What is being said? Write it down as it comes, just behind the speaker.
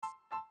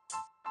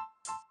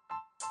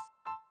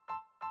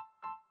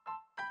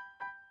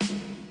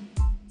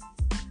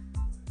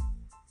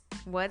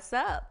What's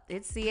up?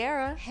 It's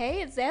Sierra.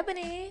 Hey, it's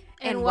Ebony.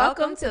 And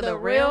welcome to the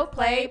Real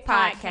Play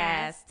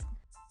Podcast.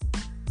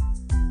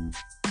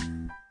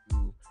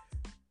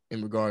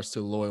 In regards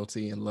to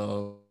loyalty and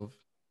love,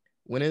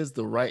 when is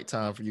the right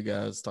time for you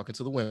guys, talking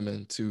to the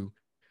women, to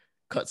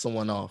cut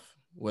someone off,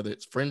 whether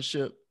it's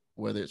friendship,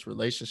 whether it's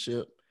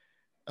relationship?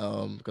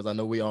 Because I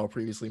know we all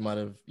previously might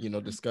have,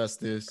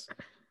 discussed this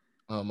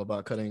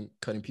about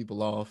cutting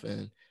people off,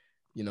 and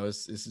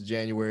it's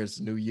January, it's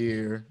New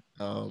Year.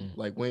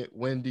 Like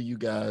when do you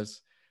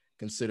guys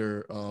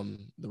consider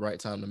the right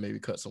time to maybe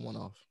cut someone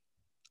off?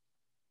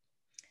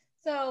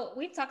 So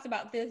we've talked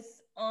about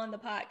this on the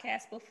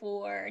podcast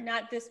before,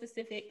 not this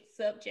specific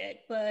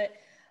subject, but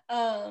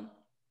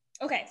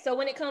okay. So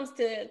when it comes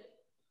to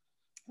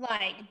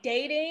like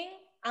dating,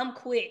 I'm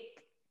quick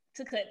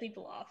to cut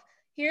people off.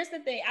 Here's the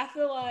thing. I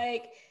feel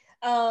like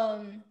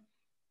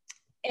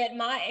at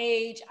my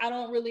age, I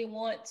don't really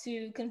want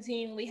to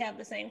continually have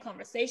the same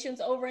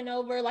conversations over and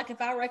over. Like if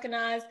I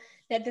recognize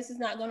that this is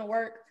not going to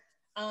work,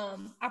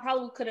 I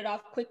probably cut it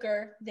off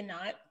quicker than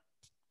not.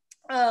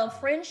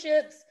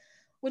 Friendships,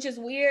 which is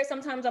weird.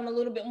 Sometimes I'm a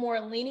little bit more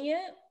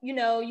lenient.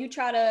 You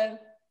try to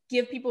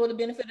give people the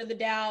benefit of the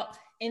doubt,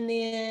 and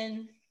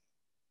then,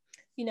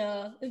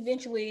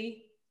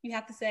 eventually you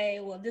have to say,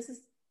 well, this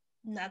is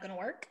not going to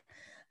work.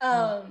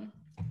 I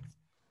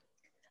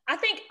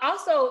think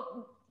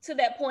also to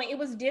that point, it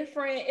was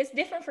different. It's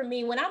different for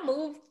me. When I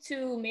moved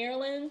to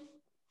Maryland,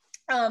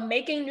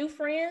 making new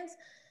friends,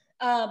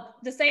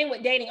 the same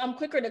with dating, I'm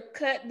quicker to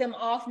cut them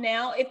off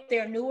now if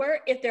they're newer.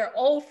 If they're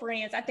old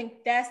friends, I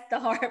think that's the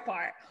hard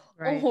part.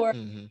 Right. Or,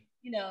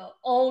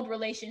 old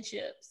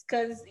relationships,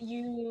 because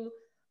you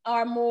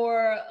are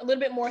a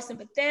little bit more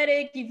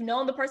sympathetic. You've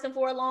known the person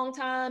for a long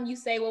time. You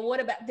say, well,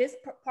 what about this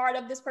part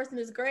of this person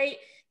is great?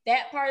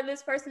 That part of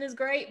this person is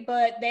great,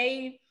 but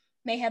they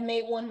may have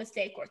made one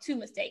mistake or two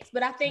mistakes.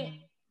 But I think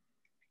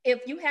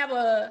if you have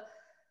a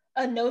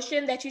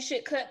notion that you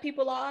should cut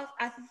people off,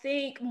 I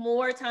think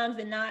more times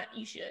than not,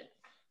 you should.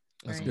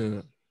 That's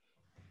good.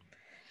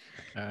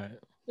 All right.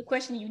 The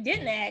question you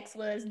didn't ask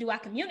was, do I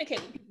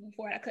communicate with people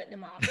before I cut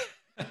them off?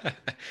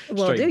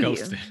 Well, Straight do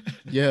ghosted.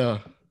 You? Yeah.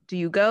 Do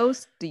you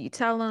ghost? Do you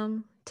tell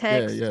them?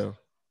 Text? Yeah.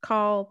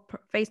 Call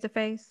face to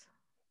face?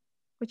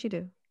 What you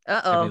do?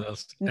 Uh-oh.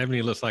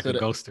 Ebony looks like a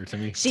ghoster to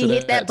me. She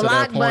hit that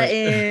block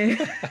button.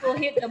 You'll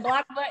hit the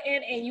block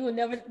button and you will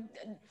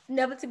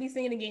never to be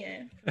seen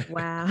again.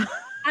 Wow.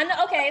 I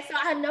know. Okay, so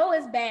I know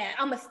it's bad.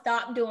 I'm gonna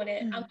stop doing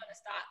it. I'm gonna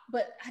stop.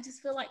 But I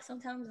just feel like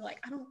sometimes,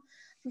 like,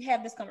 we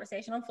have this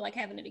conversation, I don't feel like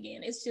having it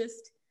again. It's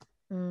just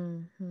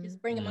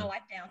bringing my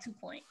life down 2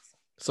 points.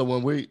 So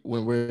when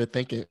we're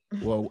thinking,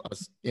 well,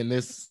 in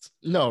this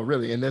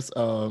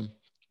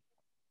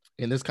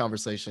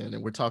conversation,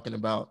 and we're talking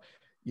about,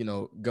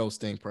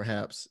 ghosting,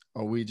 perhaps,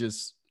 are we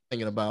just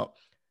thinking about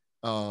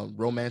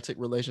romantic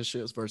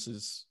relationships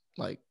versus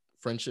like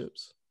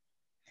friendships?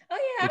 Oh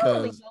yeah, I don't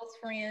really ghost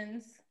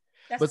friends.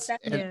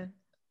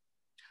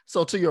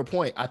 So to your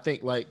point, I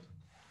think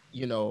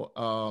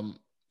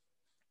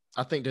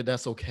I think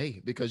that's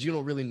okay, because you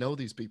don't really know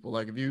these people.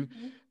 Like if you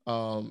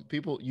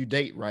people you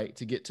date, right,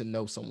 to get to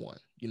know someone.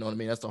 You know what I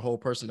mean? That's the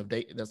whole that's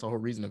the whole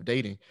reason of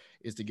dating,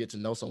 is to get to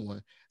know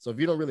someone. So if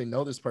you don't really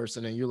know this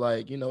person and you're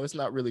like, it's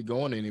not really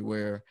going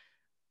anywhere,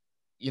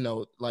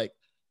 like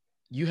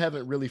you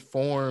haven't really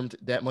formed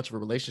that much of a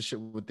relationship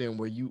with them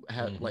where you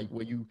have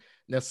where you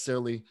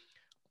necessarily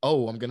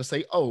I'm going to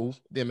say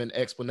them an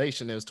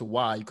explanation as to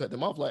why you cut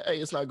them off. Like, hey,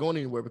 it's not going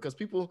anywhere, because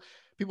people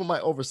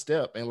might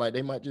overstep, and like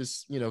they might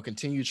just,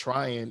 continue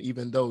trying,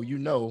 even though,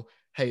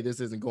 hey, this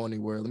isn't going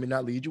anywhere. Let me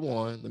not lead you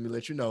on. Let me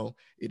let you know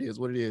it is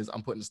what it is.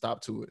 I'm putting a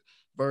stop to it.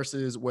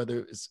 Versus whether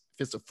if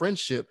it's a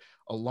friendship,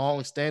 a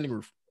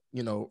long-standing,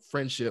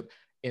 friendship,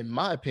 in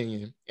my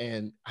opinion,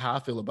 and how I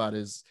feel about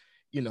it is,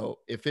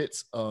 if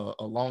it's a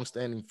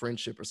long-standing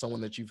friendship or someone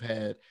that you've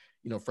had,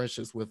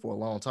 friendships with for a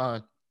long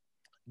time,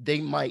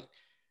 they might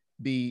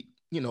be,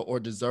 or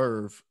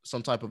deserve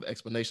some type of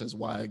explanations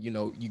why,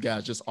 you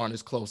guys just aren't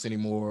as close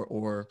anymore,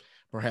 or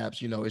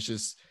perhaps, it's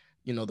just,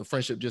 the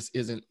friendship just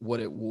isn't what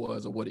it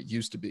was or what it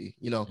used to be.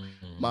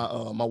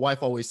 My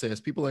wife always says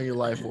people are in your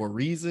life for a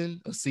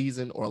reason, a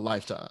season, or a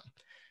lifetime.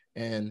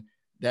 And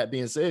that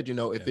being said,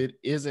 if it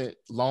isn't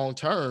long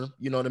term,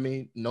 you know what I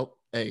mean? Nope.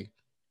 Hey,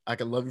 I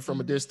can love you from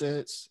a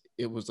distance.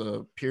 It was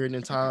a period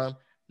in time.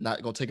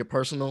 Not gonna take it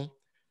personal.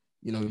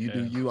 You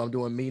do you, I'm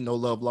doing me. No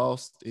love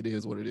lost. It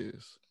is what it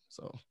is.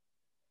 So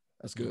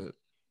that's good.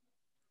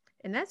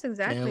 And that's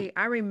exactly,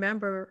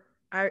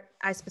 I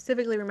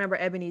specifically remember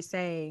Ebony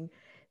saying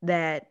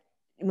that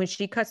when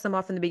she cuts them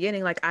off in the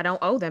beginning, like, I don't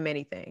owe them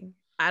anything.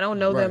 I don't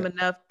know them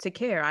enough to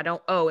care. I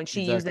don't owe. And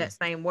she used that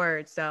same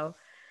word. So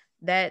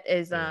that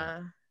is,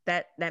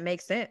 that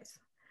makes sense.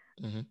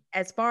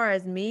 As far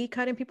as me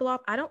cutting people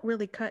off, I don't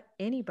really cut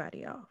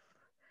anybody off.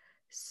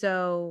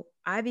 So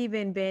I've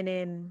even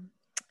been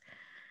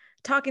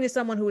talking to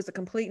someone who was a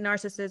complete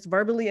narcissist,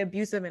 verbally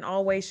abusive in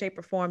all ways, shape,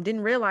 or form.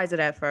 Didn't realize it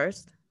at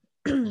first.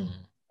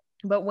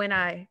 But when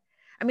I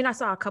I mean, I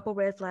saw a couple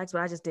red flags, but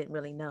I just didn't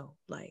really know,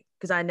 like,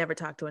 because I never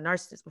talked to a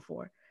narcissist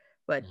before.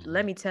 But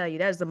let me tell you,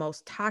 that is the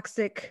most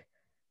toxic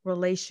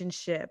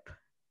relationship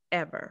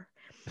ever.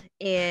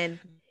 And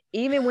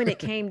even when it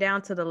came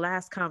down to the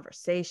last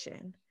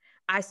conversation,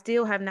 I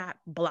still have not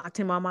blocked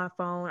him on my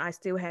phone. I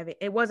still haven't.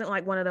 It wasn't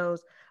like one of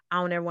those, I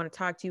don't ever want to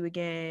talk to you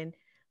again.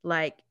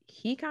 Like,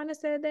 he kind of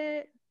said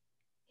that.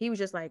 He was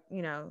just like,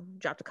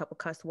 dropped a couple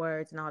cuss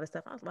words and all this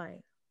stuff. I was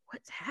like,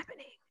 what's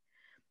happening?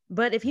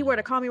 But if he were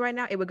to call me right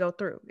now, it would go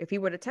through. If he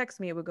were to text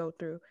me, it would go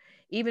through.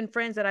 Even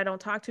friends that I don't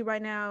talk to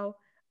right now,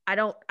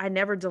 I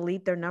never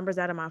delete their numbers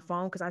out of my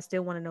phone because I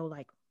still want to know,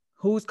 like,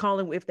 who's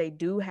calling if they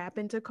do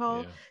happen to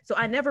call. Yeah. So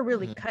I never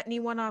really cut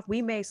anyone off.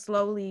 I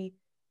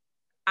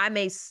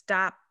may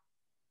stop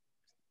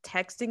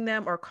texting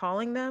them or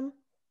calling them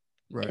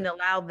and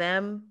allow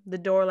them the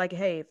door, like,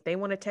 hey, if they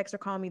want to text or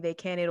call me, they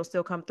can, it'll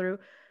still come through.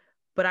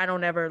 But I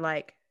don't ever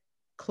like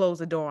close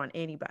the door on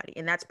anybody.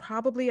 And that's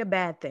probably a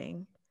bad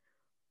thing.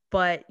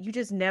 But you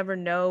just never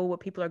know what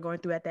people are going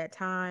through at that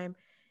time,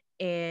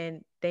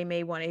 and they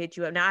may want to hit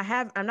you up. Now,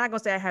 I'm not gonna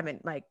say I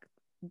haven't like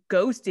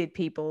ghosted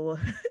people.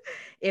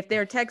 If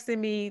they're texting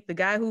me, the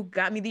guy who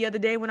got me the other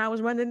day when I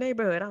was running the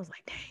neighborhood, I was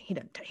like, dang,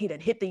 he done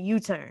hit the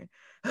U-turn.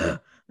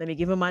 Let me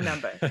give him my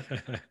number.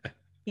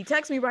 He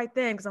texted me right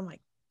then because I'm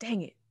like,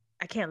 dang it,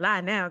 I can't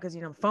lie now because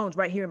phone's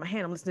right here in my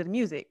hand. I'm listening to the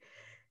music.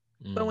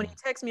 But when he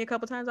texted me a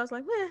couple times, I was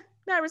like,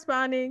 not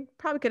responding.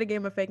 Probably could have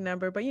gave him a fake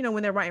number. But,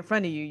 when they're right in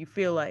front of you, you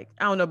feel like,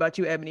 I don't know about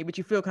you, Ebony, but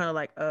you feel kind of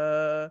like,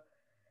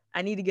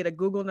 I need to get a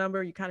Google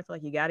number. You kind of feel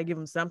like you got to give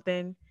them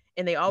something.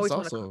 And they always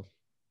want to.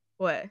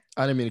 What?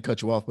 I didn't mean to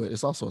cut you off, but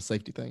it's also a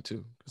safety thing,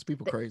 too, because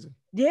people are crazy.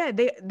 Yeah,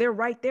 they're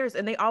right there.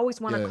 And they always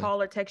want to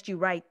call or text you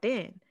right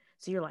then.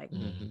 So you're like,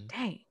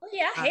 dang. Well,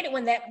 yeah, I hate it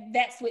when that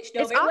switched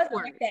over. It wasn't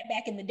like that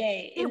back in the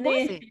day. It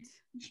wasn't.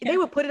 Yeah. They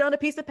would put it on a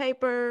piece of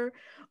paper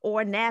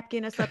or a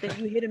napkin or something.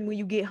 You hit them when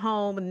you get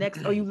home, and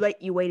or you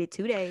waited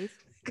 2 days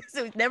because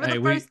it was never the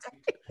first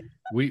day.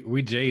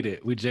 we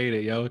jaded,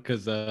 yo,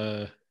 because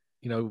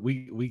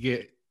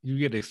you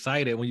get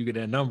excited when you get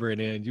that number,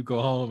 and then you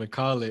go home and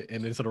call it,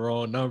 and it's the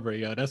wrong number.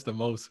 Yo, that's the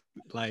most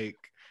like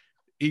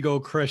ego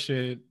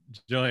crushing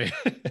joint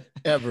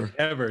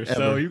ever.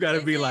 So you got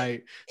to be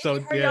like,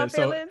 so yeah,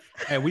 so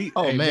and we,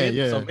 so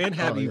men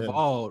have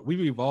evolved.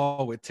 We've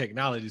evolved with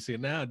technology. See,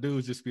 now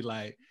dudes just be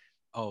like,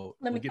 oh,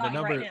 let me get the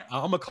number. Right,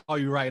 I'm gonna call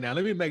you right now.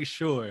 Let me make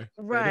sure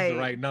that it's the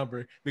right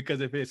number,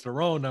 because if it's the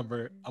wrong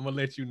number, I'm gonna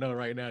let you know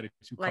right now that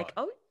you like,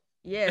 oh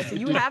yeah. So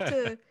you have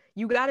to.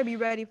 You got to be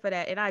ready for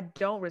that. And I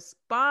don't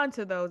respond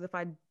to those if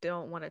I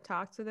don't want to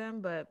talk to them.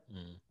 But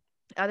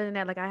other than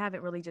that, like, I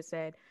haven't really just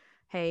said,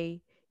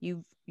 hey,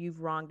 you've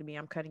wronged me.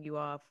 I'm cutting you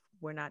off.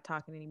 We're not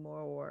talking anymore,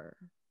 or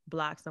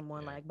block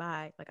someone like,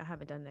 bye. Like, I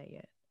haven't done that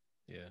yet.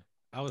 Yeah.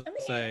 I would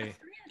say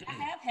I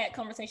have had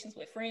conversations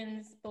with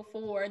friends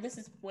before. This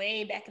is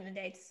way back in the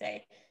day to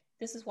say,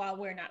 this is why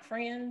we're not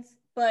friends.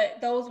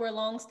 But those were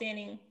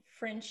longstanding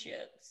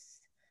friendships.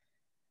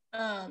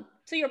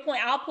 To your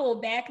point, I'll pull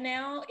back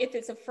now if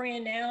it's a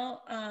friend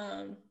now.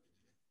 I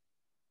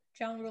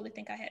don't really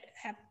think I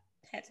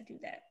had to do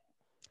that.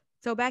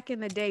 So back in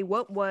the day,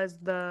 what was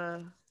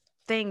the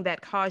thing that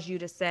caused you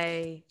to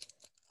say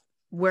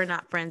we're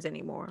not friends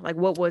anymore? Like,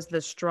 what was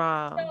the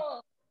straw?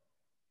 So,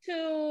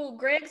 to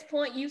Greg's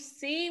point, you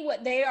see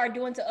what they are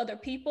doing to other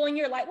people, and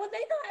you're like, well,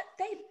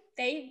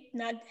 they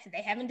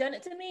haven't done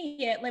it to me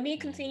yet. Let me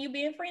continue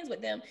being friends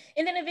with them,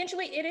 and then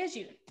eventually it is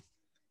you.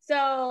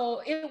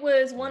 So it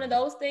was one of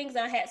those things.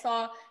 I had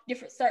saw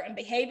certain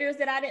behaviors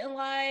that I didn't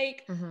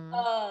like.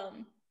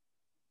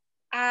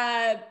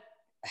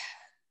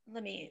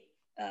 Let me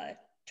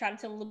try to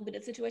tell a little bit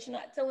of the situation,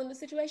 not telling the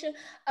situation.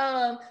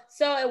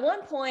 So at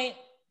one point,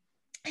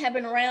 I had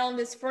been around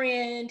this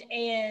friend,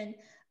 and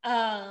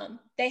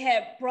they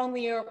had brought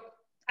me.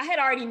 I had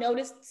already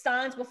noticed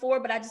signs before,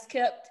 but I just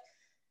kept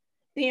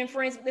being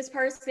friends with this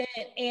person,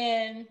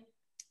 and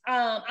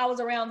I was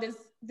around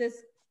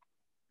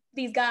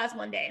these guys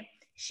one day.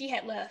 She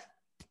had left,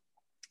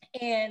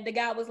 and the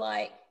guy was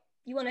like,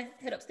 you want to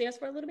head upstairs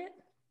for a little bit?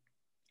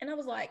 And I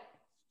was like,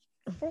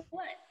 for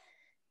what?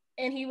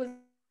 And he was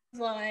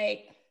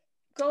like,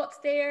 go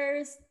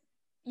upstairs,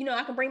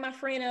 I can bring my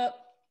friend up,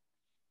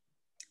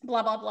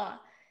 blah blah blah.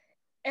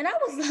 And I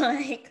was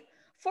like,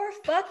 for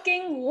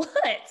fucking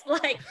what?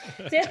 Like,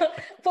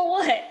 for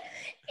what?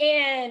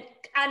 And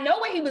I know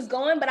where he was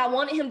going, but I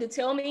wanted him to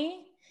tell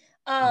me.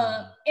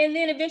 And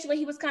then eventually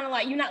he was kind of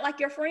like, you're not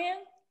like your friend?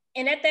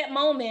 And at that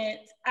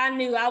moment, I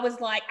knew. I was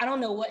like, I don't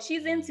know what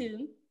she's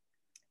into,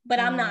 but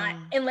I'm not.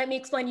 And let me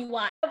explain you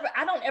why.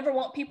 I don't ever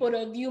want people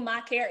to view my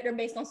character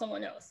based on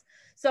someone else.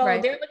 So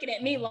they're looking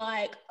at me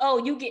like,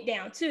 oh, you get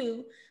down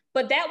too.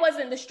 But that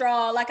wasn't the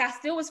straw. Like, I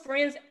still was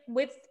friends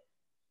with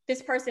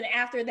this person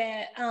after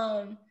that.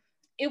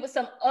 It was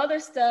some other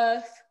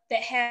stuff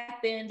that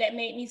happened that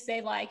made me say,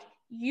 like,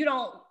 you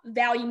don't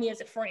value me as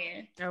a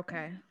friend.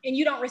 Okay. And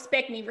you don't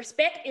respect me.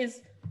 Respect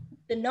is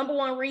the number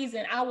one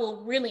reason I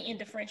will really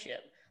end a friendship.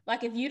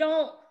 Like, if you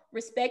don't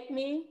respect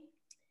me,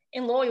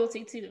 and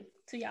loyalty too,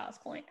 to y'all's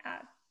point,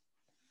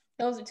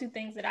 Those are two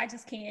things that I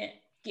just can't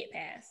get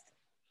past.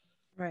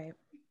 Right.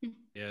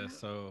 Yeah.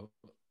 So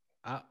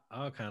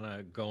I'll kind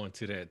of go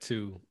into that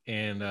too.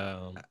 And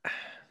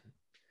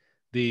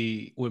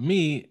with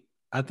me,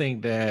 I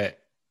think that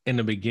in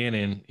the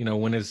beginning, you know,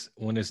 when it's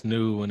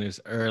new, when it's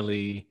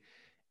early,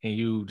 and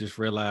you just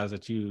realize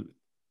that you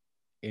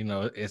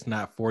know, it's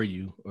not for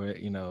you, or,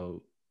 you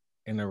know,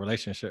 in a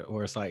relationship,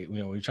 or it's like, you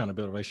know, when you're trying to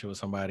build a relationship with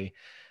somebody,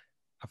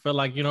 I feel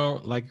like, you know,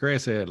 like Greg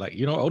said, like,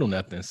 you don't owe them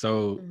nothing.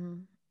 So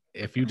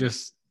if you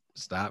just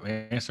stop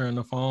answering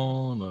the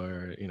phone,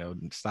 or, you know,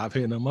 stop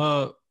hitting them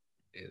up,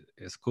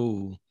 it's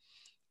cool.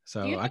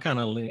 So I kind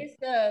of it's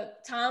the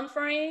time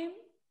frame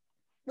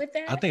with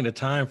that. I think the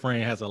time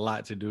frame has a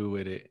lot to do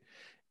with it,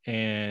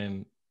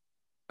 and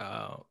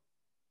not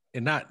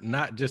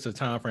just the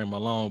time frame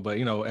alone, but,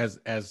 you know,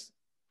 as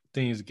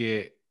things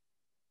get,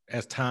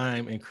 as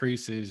time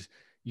increases,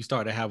 you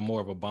start to have more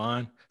of a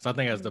bond. So I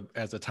think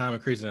as the time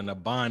increases and the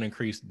bond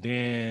increases,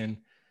 then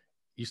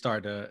you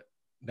start to,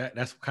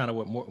 that's kind of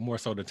what more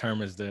so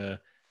determines the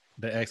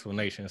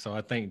explanation. So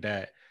I think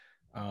that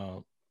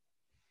I'm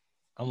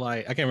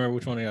like, I can't remember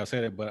which one of y'all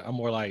said it, but I'm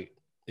more like,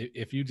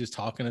 if you just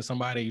talking to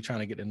somebody, you're trying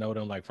to get to know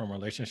them, like from a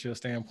relationship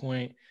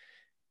standpoint,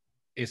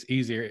 it's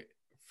easier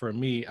for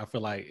me. I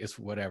feel like it's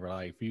whatever.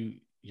 Like if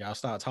y'all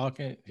start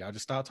talking, y'all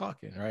just start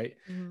talking, right?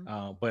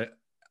 But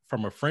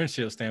from a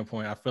friendship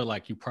standpoint, I feel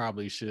like you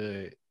probably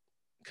should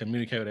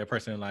communicate with that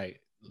person,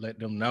 like let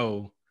them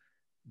know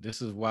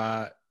this is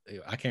why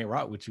I can't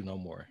rock with you no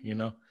more, you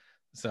know?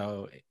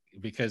 So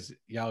because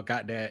y'all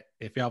got that,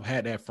 if y'all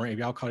had that friend, if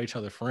y'all called each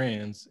other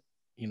friends,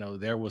 you know,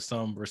 there was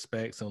some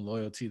respect, some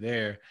loyalty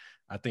there.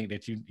 I think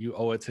that you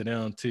owe it to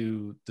them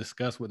to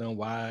discuss with them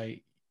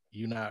why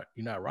you're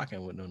not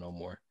rocking with them no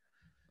more.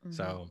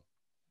 So,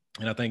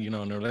 and I think, you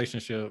know, in a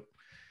relationship,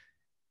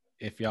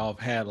 if y'all have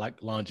had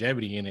like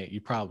longevity in it,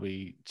 you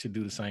probably should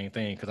do the same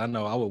thing. Cause I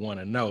know I would want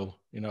to know,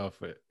 you know,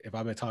 if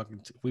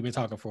we've been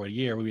talking for a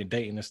year, we've been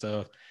dating and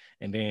stuff,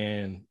 and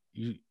then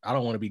I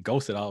don't want to be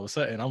ghosted all of a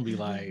sudden. I'm gonna be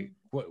like,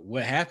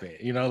 what happened?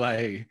 You know,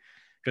 like,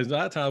 cause a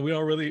lot of times we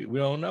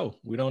don't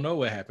know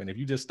what happened. If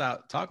you just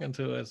stop talking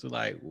to us, we're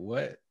like,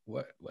 what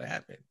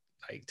happened?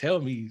 Like,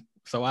 tell me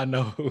so I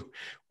know,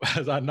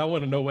 because I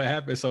want to know what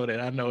happened so that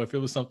I know if it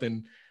was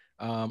something,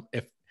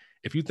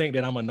 if you think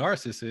that I'm a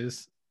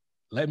narcissist,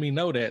 let me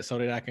know that so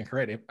that I can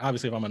correct it.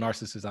 Obviously, if I'm a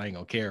narcissist, I ain't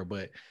gonna care,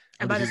 but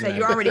I'm about to say,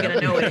 you're already gonna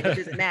know it. It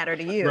doesn't matter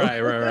to you.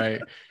 Right.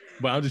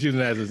 But I'm just using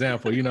that as an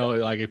example. You know,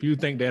 like if you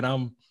think that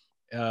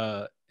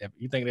if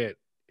you think that,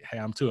 hey,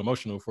 I'm too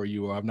emotional for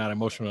you, or I'm not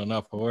emotional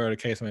enough, or whatever the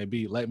case may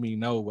be, let me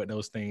know what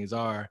those things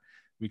are,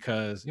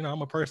 because, you know,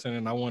 I'm a person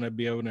and I want to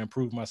be able to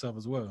improve myself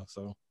as well.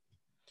 So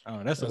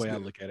that's the way good. I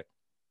look at it.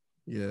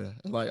 Yeah,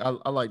 like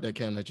I like that,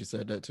 Cam, that you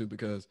said that too,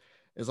 because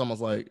it's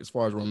almost like, as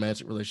far as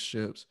romantic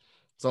relationships,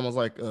 it's almost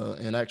like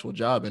an actual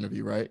job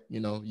interview, right? You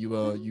know,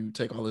 you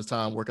take all this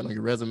time working on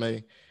your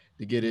resume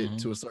to get it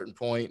to a certain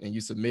point, and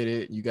you submit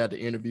it, and you got the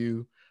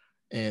interview,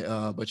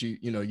 and but you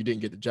didn't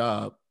get the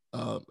job.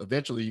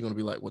 Eventually you're gonna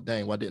be like, well,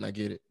 dang, why didn't I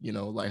get it? You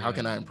know, like, how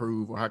can I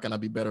improve, or how can I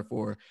be better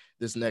for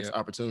this next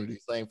opportunity?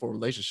 Same for a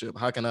relationship.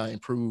 How can I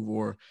improve,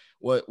 or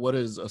what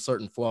is a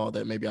certain flaw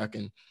that maybe I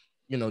can,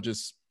 you know,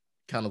 just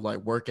kind of like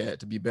work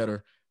at to be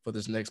better for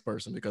this next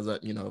person? Because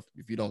you know,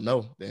 if you don't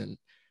know, then,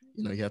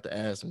 you know, you have to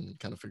ask and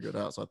kind of figure it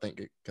out. So I think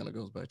it kind of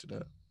goes back to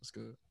that. That's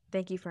good.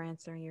 Thank you for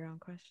answering your own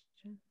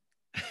question.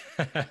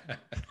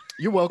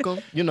 You're welcome.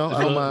 You know,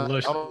 I don't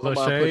mind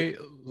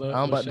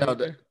doubt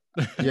that.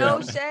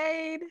 No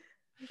shade.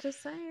 I'm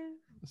just saying.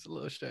 It's a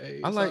little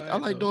shade. I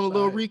like doing a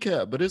little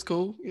recap, but it's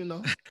cool, you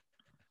know.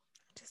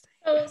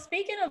 So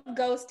speaking of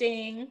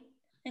ghosting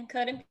and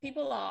cutting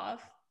people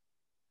off,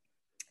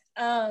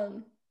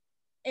 and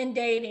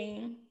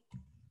dating,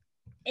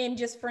 and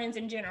just friends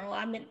in general,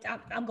 I'm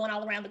going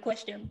all around the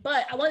question,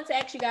 but I wanted to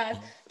ask you guys,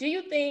 do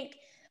you think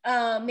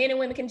men and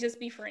women can just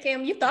be friends?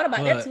 Cam, you thought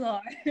about that too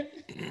hard.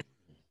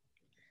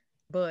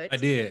 But I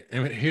did.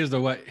 And here's the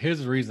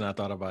reason I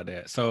thought about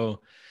that.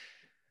 So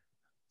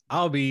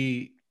I'm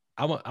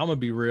gonna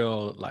be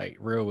real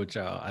with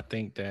y'all. I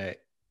think that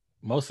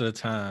most of the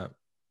time,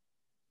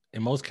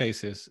 in most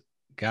cases,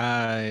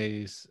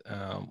 guys,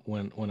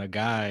 when a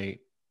guy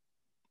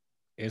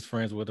is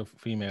friends with a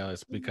female,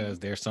 it's because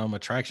there's some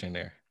attraction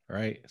there,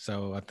 right?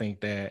 So I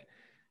think that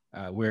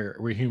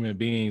we're human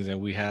beings and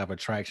we have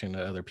attraction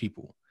to other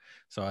people.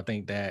 So I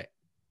think that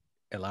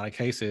a lot of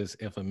cases,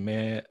 if a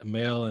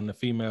male and a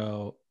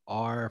female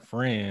are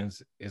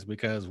friends, it's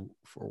because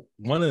for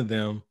one of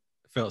them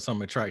felt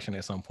some attraction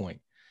at some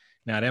point.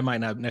 Now that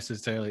might not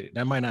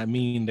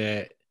mean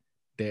that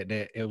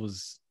it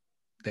was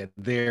that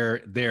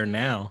they're there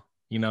now.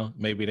 You know,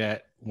 maybe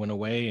that went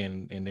away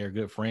and they're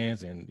good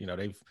friends, and, you know,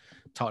 they've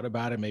talked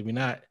about it, maybe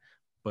not.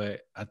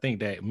 But I think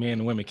that men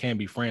and women can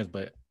be friends.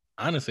 But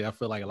honestly, I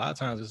feel like a lot of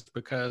times it's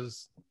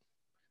because,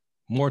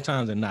 more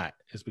times than not,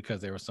 it's because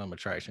there was some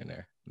attraction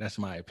there. That's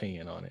my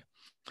opinion on it.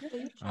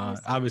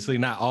 Obviously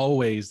not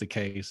always the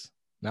case,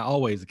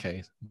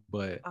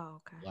 but a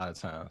lot of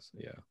times.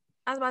 Yeah.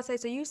 I was about to say,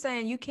 so you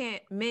saying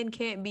men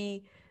can't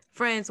be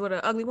friends with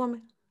an ugly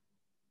woman?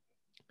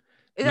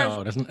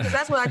 No,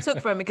 that's what I took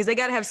from it, because they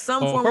got to have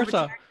some form of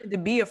attraction to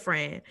be a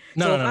friend.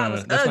 So if I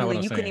was ugly,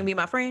 you couldn't even be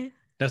my friend?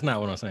 That's not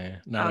what I'm saying.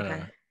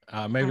 No.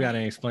 Maybe I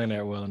didn't explain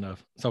that well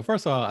enough. So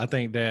first of all, I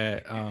think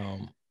that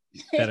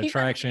that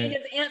attraction.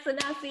 His answer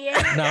now,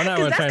 no, I'm not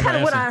going to change my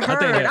answer. That's kind of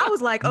what I heard. I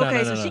was like,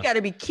 okay, so she got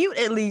to be cute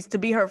at least to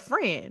be her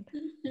friend.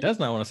 That's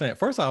not what I'm saying.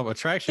 First off,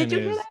 attraction Did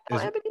you hear that,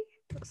 Ebony?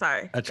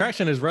 Sorry.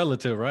 Attraction is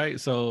relative, right?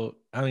 So,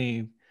 I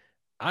mean,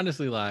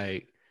 honestly,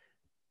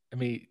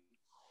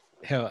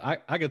 hell,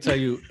 I can tell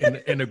you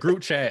in the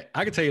group chat,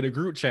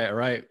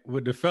 right?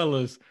 With the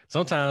fellas,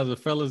 sometimes the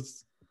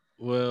fellas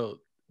will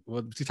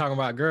she talking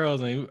about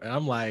girls, and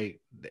I'm like,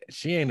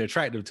 she ain't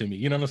attractive to me.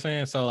 You know what I'm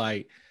saying? So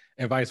like,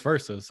 and vice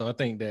versa. So I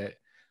think that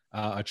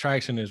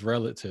attraction is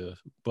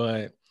relative,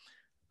 but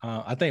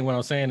I think what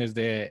I'm saying is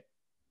that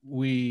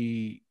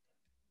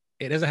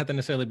it doesn't have to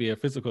necessarily be a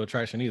physical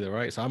attraction either,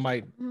 right? So I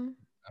might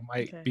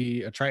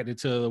be attracted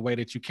to the way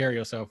that you carry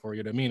yourself, or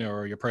your demeanor,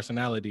 or your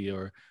personality,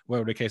 or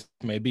whatever the case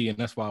may be, and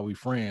that's why we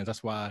friends.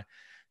 That's why,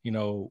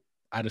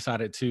 I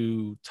decided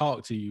to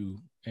talk to you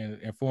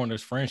and form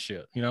this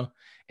friendship,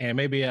 and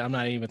maybe I'm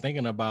not even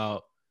thinking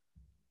about,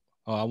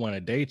 oh, I want to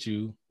date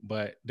you,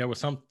 but there was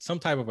some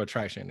type of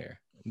attraction there.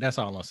 That's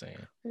all I'm saying.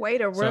 Way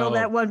to reel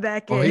that one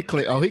back in. He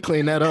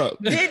cleaned that up.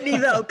 Didn't he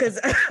though? Because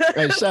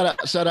hey,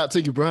 shout out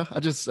to you, bro. I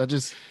just I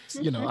don't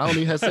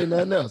even have to say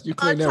nothing else. You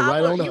cleaned that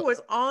right on up. You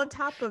was on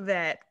top of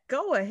that.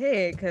 Go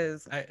ahead,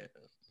 because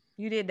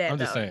you did that. I'm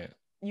just saying.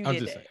 I'm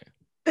just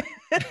saying.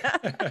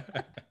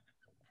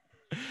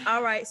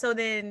 All right. So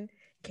then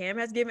Cam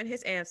has given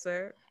his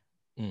answer.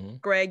 Mm-hmm.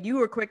 Greg, you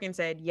were quick and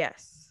said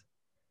yes.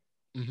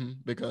 Mm-hmm.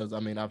 Because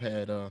I've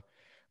had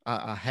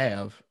I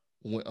have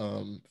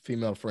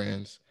female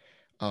friends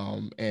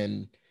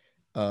and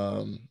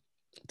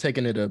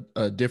taking it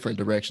a different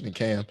direction than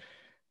Cam.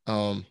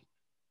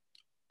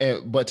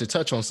 But to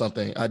touch on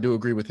something, I do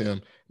agree with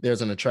him.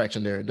 There's an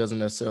attraction there. It doesn't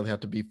necessarily have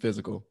to be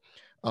physical.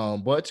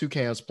 But to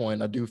Cam's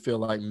point, I do feel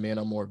like men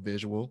are more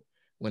visual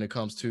when it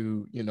comes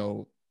to,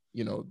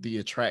 the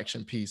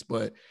attraction piece.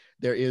 But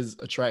there is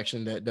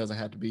attraction that doesn't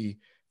have to be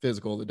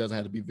physical. It doesn't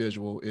have to be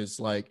visual. It's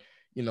like,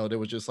 there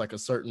was just like a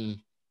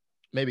certain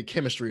maybe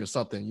chemistry or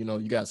something,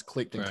 you guys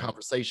clicked in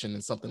conversation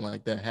and something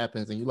like that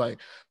happens. And you're like,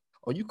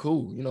 oh, you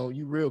cool.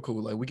 You real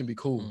cool. Like we can be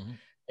cool. Mm-hmm.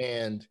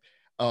 And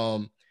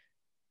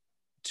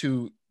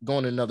to go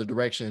in another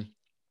direction,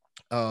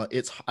 I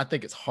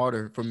think it's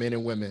harder for men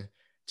and women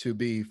to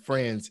be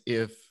friends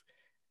if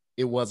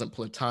it wasn't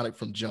platonic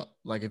from jump.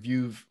 Like if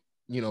you've,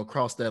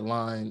 crossed that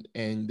line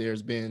and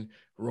there's been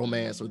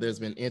romance or there's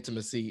been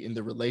intimacy in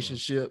the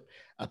relationship,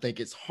 I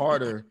think it's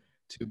harder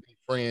to be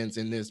friends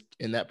in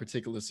that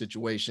particular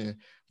situation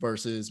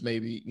versus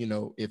maybe,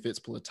 if it's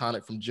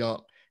platonic from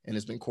jump and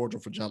it's been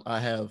cordial for jump. I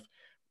have,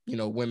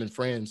 women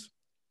friends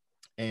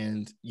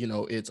and,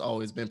 it's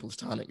always been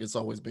platonic. It's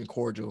always been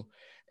cordial.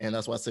 And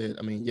that's why I said,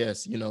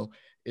 yes,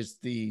 it's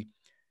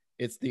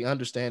the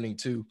understanding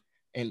too.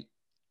 And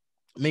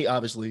me,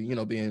 obviously,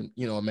 being,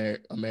 a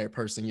married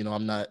person,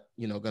 I'm not,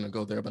 going to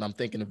go there, but I'm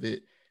thinking of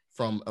it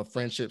from a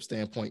friendship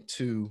standpoint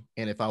too.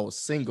 And if I was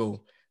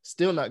single,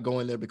 still not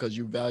going there because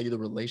you value the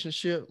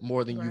relationship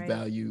more than you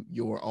value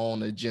your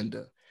own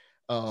agenda.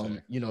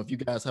 If you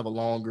guys have a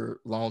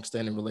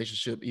long-standing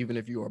relationship, even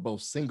if you are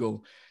both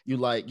single, you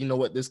like,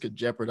 what, this could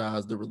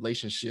jeopardize the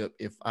relationship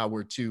if I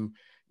were to,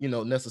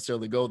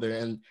 necessarily go there.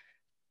 And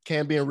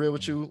Cam, being real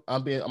with you,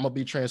 I'm gonna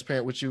be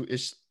transparent with you.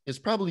 It's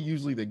probably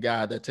usually the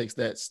guy that takes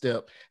that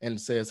step and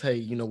says, hey,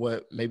 you know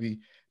what, maybe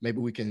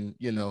we can,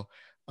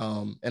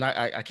 and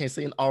I can't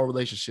say in all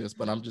relationships,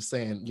 but I'm just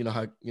saying,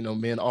 how,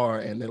 men are,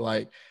 and they're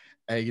like,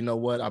 hey, you know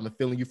what, I've been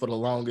feeling you for the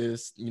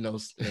longest,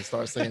 and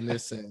start saying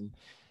this, and,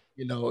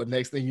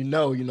 next thing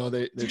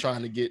they're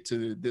trying to get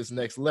to this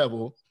next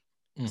level.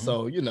 Mm-hmm.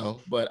 So,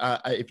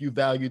 but if you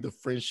value the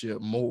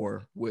friendship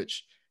more,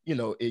 which, you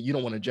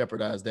don't want to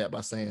jeopardize that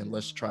by saying,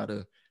 let's try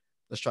to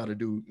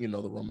do,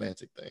 the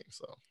romantic thing.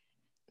 So.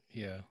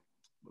 Yeah.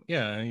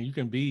 And you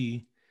can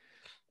be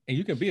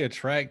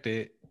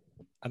attracted.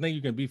 I think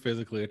you can be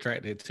physically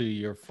attracted to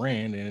your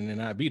friend and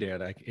not be there.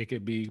 Like it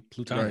could be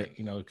platonic,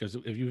 because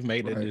if you've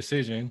made the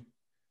decision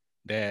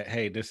that,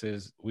 hey, this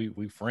is,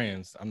 we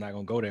friends, I'm not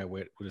going to go there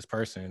with this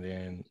person,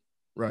 then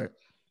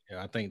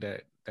I think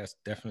that's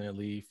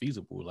definitely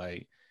feasible.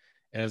 Like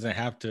it doesn't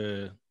have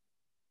to,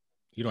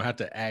 you don't have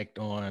to act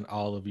on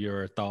all of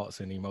your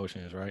thoughts and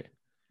emotions, right?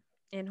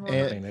 And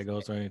I think that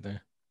goes for anything.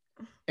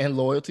 And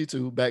loyalty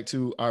too, back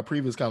to our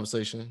previous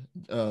conversation,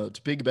 to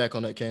piggyback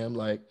on that, Cam,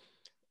 like,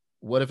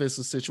 what if it's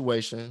a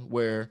situation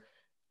where,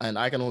 and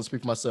I can only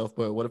speak for myself,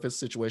 but what if it's a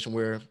situation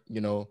where,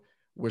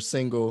 we're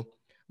single,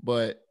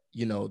 but,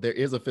 there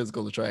is a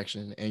physical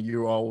attraction and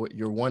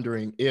you're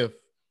wondering if,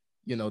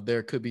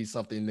 there could be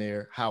something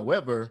there.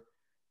 However,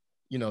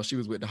 she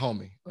was with the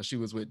homie or she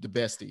was with the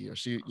bestie or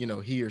she,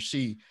 he or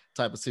she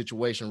type of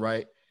situation,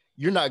 right?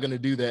 You're not going to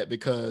do that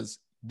because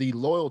the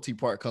loyalty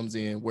part comes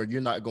in where you're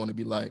not going to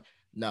be like,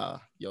 nah,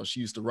 she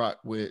used to rock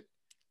with,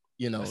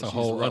 you know, that's a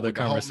whole other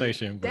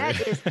conversation.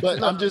 That is, but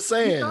look, I'm just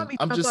saying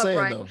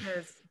though.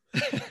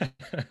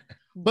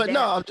 But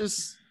no, I'm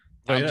just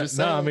saying.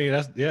 No, I mean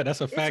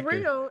that's a factor.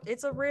 It's real.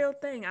 It's a real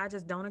thing. I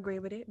just don't agree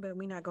with it, but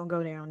we're not gonna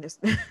go there on this.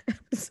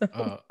 So.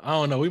 I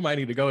don't know. We might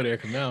need to go there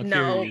because now I'm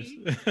curious.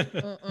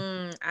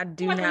 I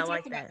do not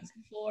like that.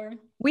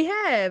 We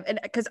have, and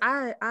because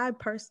I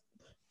personally,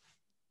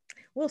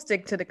 we'll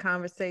stick to the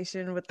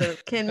conversation with the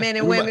can men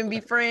and women be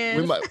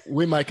friends.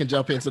 We might can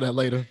jump into that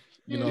later.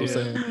 You know what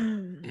I'm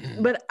saying?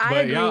 But I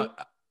agree.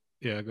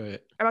 Yeah, go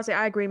ahead. I'm about to say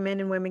I agree. Men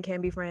and women can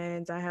be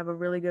friends. I have a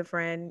really good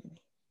friend.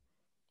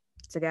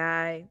 It's a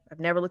guy. I've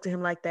never looked at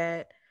him like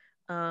that.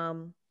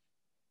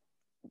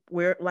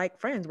 We're like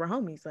friends. We're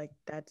homies. Like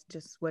that's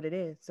just what it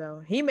is.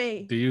 So he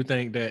may. Do you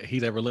think that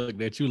he's ever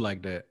looked at you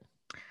like that?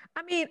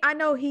 I mean, I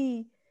know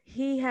he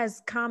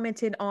has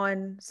commented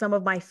on some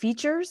of my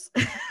features,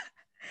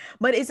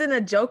 but it's in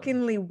a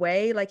jokingly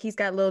way. Like he's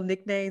got little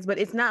nicknames, but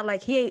it's not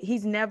like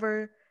he's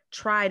never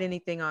tried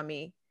anything on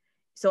me.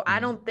 So I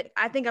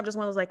think I'm just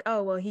one of those like,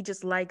 oh, well, he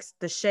just likes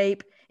the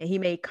shape and he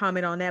may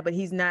comment on that, but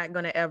he's not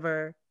going to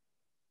ever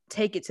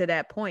take it to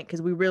that point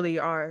because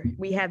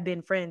we have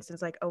been friends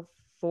since like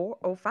 04,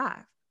 05.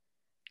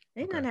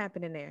 Ain't nothing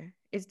happening there.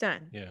 It's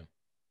done. Yeah.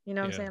 You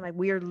know what I'm saying? Like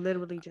we are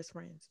literally just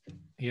friends.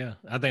 Yeah.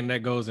 I think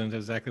that goes into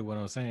exactly what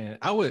I'm saying.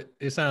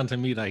 It sounded to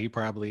me like he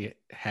probably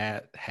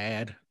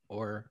had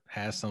or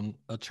has some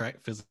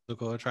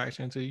physical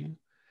attraction to you.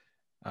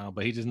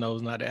 But he just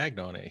knows not to act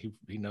on it.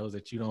 He knows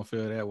that you don't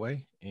feel that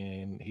way.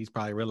 And he's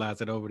probably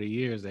realized it over the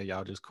years that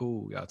y'all just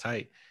cool, y'all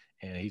tight.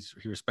 And he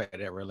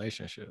respected that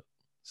relationship.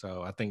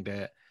 So I think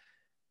that,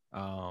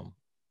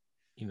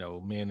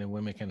 men and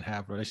women can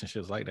have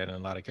relationships like that in a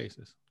lot of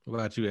cases. What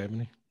about you,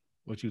 Ebony?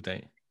 What you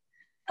think?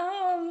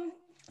 So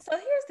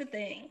here's the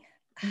thing.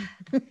 You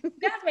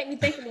have to make me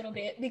think a little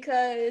bit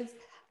because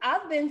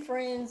I've been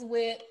friends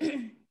with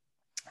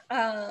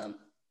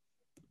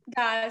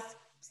guys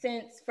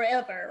since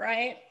forever,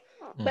 right?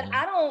 Mm-hmm. But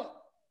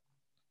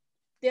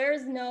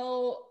there's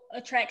no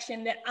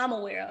attraction that I'm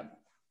aware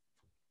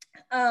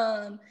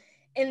of.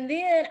 And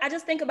then I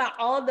just think about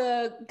all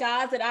the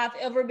guys that I've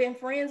ever been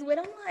friends with.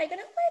 I'm like, wait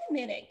a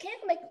minute,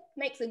 Cam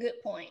makes a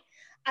good point.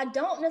 I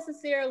don't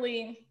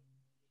necessarily,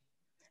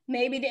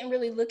 maybe didn't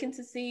really look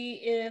into see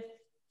if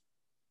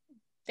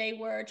they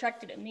were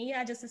attracted to me.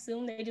 I just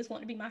assumed they just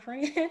want to be my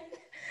friend.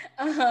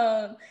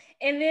 And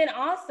then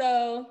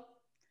also,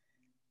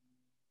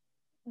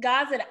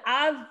 guys that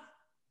I've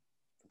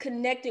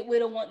connected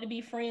with or want to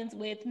be friends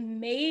with,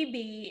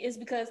 maybe is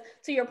because,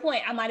 to your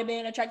point, I might have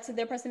been attracted to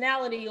their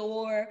personality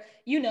or,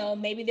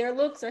 maybe their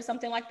looks or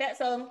something like that.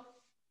 So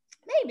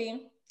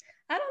maybe,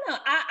 I don't know.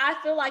 I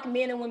feel like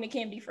men and women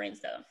can be friends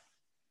though.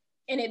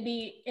 And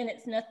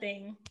it's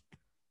nothing.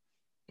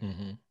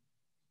 Mm-hmm.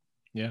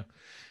 Yeah.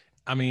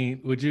 I mean,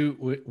 would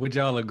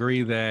y'all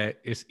agree that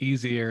it's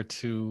easier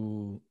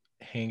to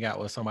hang out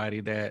with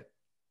somebody that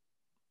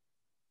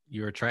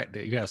you're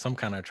attracted, you have some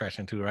kind of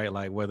attraction to, right?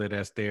 Like whether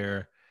that's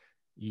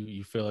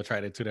you feel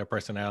attracted to their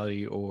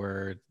personality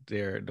or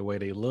the way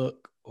they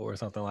look or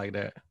something like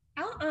that.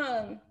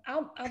 I'll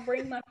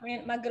bring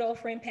my good old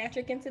friend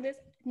Patrick into this.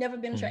 Never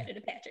been attracted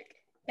to Patrick.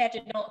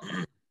 Patrick don't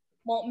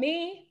want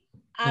me.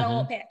 I don't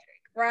want Patrick,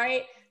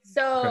 right?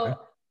 So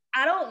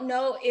I don't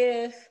know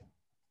if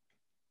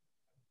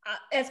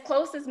as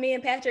close as me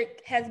and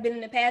Patrick has been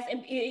in the past,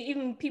 and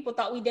even people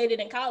thought we dated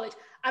in college,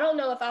 I don't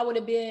know if I would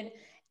have been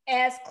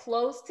as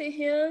close to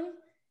him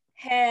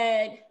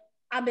had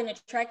I been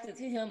attracted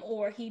to him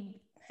or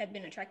he had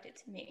been attracted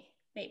to me,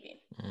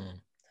 maybe.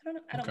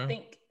 I don't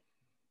think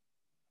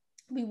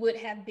we would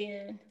have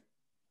been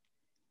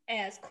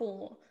as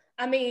cool.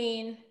 I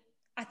mean,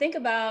 I think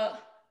about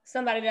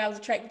somebody that I was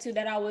attracted to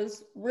that I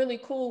was really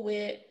cool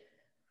with,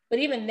 but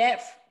even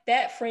that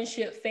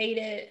friendship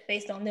faded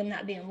based on them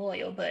not being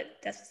loyal, but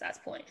that's besides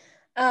the point.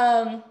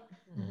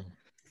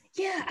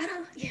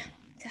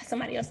 That's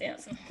somebody else's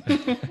answer. I'm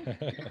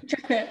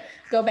trying to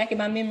go back in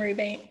my memory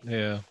bank.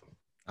 Yeah,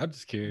 I'm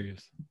just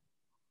curious.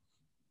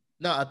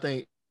 No, I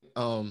think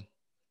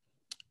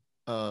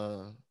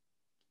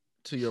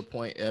to your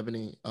point,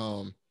 Ebony,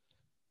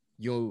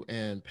 you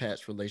and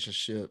Pat's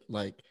relationship,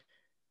 like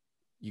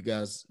you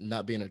guys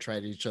not being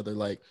attracted to each other,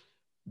 like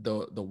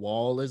the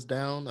wall is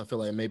down. I feel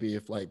like maybe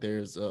if like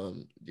there's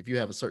if you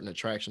have a certain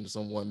attraction to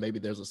someone, maybe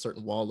there's a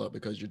certain wall up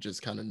because you're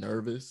just kind of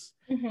nervous.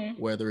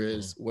 Whether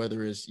it's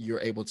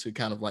you're able to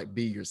kind of like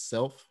be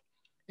yourself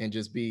and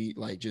just be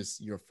like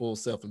just your full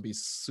self and be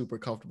super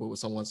comfortable with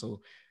someone.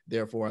 So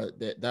therefore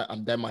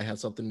that might have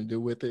something to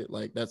do with it.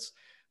 Like that's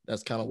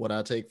kind of what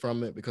I take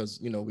from it, because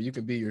you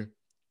can be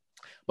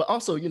but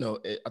also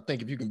I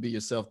think if you can be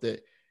yourself,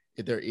 that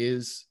if there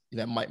is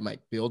that might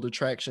build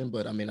attraction.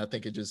 But I mean, I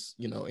think it just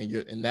in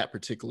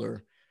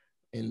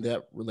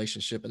that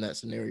relationship, in that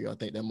scenario, I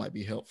think that might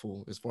be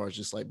helpful as far as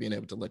just like being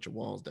able to let your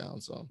walls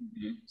down. So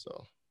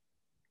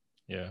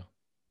yeah,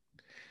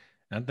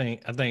 I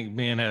think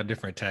men have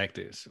different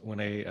tactics when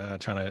they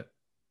trying to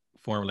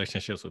form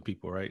relationships with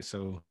people, right?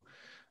 So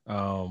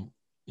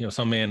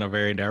some men are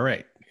very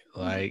direct,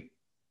 like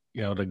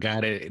you know, the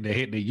guy that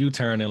hit the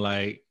U-turn and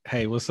like,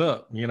 hey, what's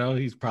up? You know,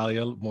 he's probably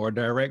a more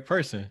direct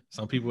person.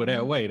 Some people are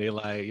that way. They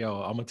like,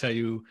 yo, I'm gonna tell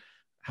you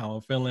how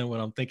I'm feeling, what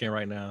I'm thinking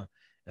right now.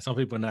 And some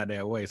people are not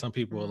that way. Some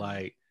people are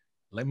like,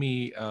 let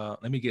me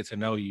get to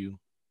know you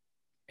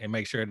and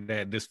make sure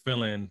that this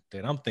feeling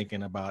that I'm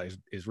thinking about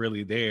is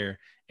really there.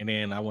 And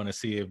then I want to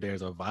see if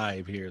there's a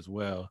vibe here as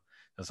well.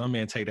 So some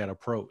men take that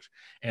approach.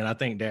 And I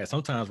think that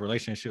sometimes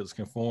relationships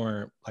can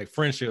form, like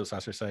friendships, I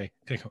should say,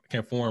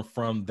 can form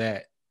from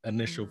that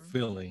initial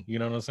feeling. You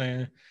know what I'm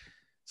saying?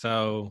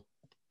 So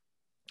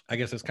I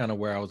guess that's kind of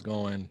where I was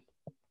going,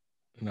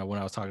 you know, when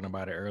I was talking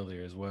about it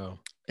earlier as well.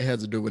 It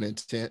has to do with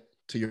intent,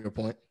 to your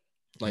point.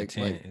 Like,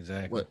 intent,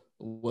 exactly.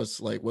 What's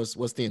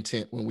the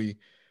intent when we,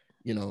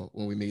 you know,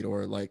 when we meet,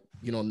 or like,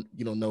 you don't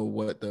know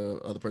what the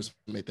other person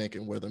may think,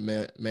 and whether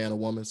man or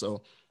woman.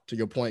 So to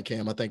your point,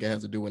 Cam, I think it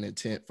has to do with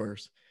intent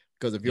first,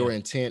 because if your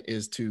intent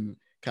is to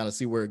kind of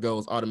see where it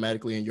goes,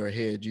 automatically in your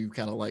head, you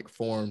kind of like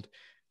formed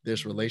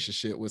this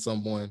relationship with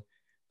someone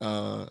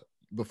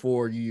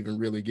before you even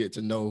really get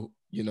to know,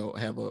 you know,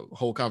 have a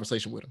whole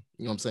conversation with them.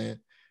 You know what I'm saying?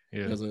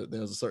 Yeah.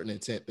 There's a certain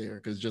intent there,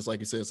 because just like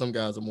you said, some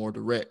guys are more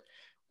direct,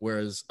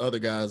 whereas other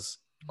guys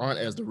aren't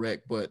as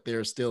direct, but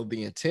there's still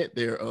the intent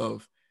there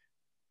of,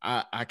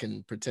 I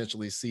can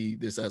potentially see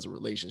this as a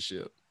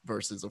relationship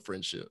versus a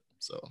friendship.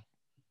 So,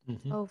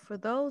 oh, for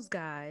those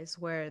guys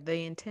where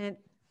the intent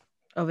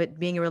of it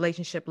being a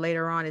relationship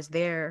later on is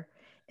there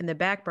in the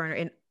back burner,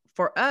 and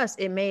for us,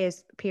 it may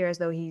appear as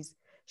though he's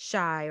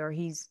shy or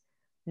he's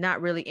not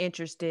really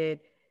interested.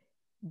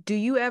 Do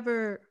you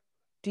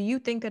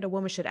think that a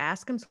woman should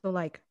ask him? So,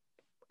 like,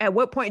 at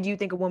what point do you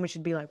think a woman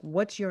should be like,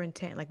 "What's your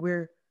intent? Like,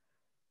 we're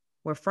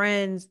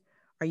friends.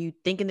 Are you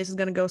thinking this is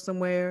going to go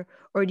somewhere?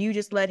 Or do you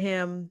just let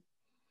him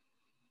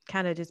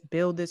kind of just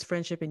build this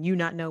friendship and you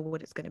not know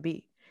what it's going to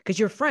be? Because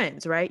you're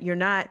friends, right? You're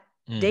not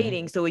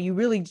dating. So you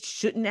really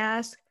shouldn't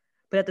ask.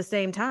 But at the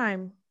same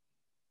time,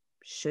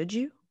 should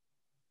you?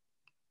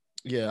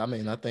 Yeah, I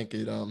mean, I think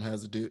it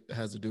has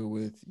to do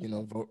with, you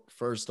know,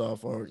 first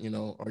off, or, you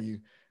know,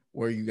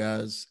 where are you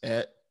guys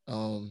at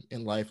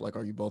in life? Like,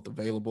 are you both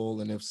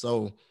available? And if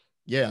so,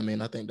 yeah, I mean,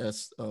 I think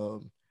that's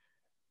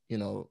you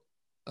know,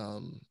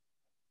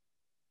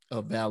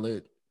 a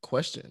valid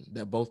question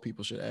that both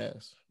people should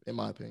ask, in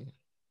my opinion.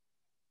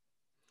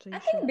 I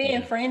think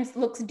being friends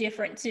looks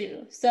different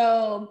too.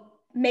 So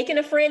making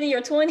a friend in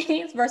your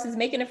 20s versus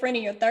making a friend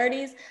in your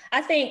 30s,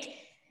 I think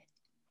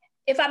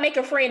if I make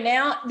a friend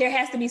now, there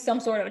has to be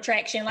some sort of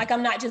attraction. Like,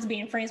 I'm not just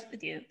being friends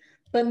with you,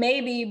 but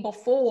maybe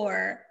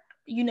before,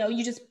 you know,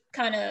 you just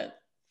kind of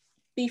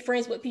be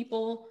friends with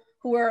people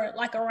who are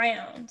like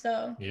around.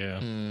 So yeah,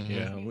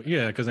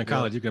 because in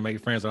college you can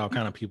make friends with all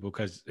kind of people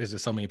because there's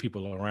just so many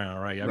people around,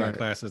 right? Y'all got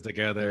classes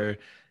together,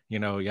 you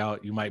know,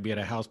 you might be at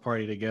a house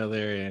party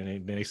together,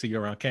 and then they see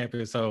you around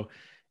campus. So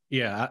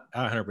yeah,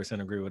 I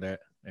 100% agree with that.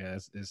 Yeah,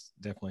 it's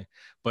definitely.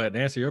 But to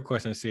answer your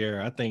question,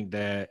 Sierra, I think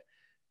that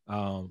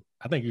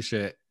I think you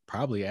should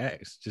probably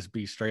ask, just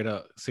be straight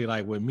up. See,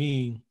 like with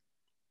me,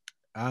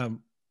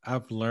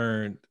 I've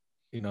learned,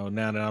 you know,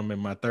 now that I'm in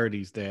my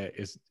 30s, that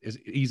it's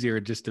easier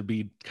just to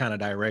be kind of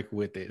direct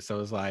with it. So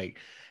it's like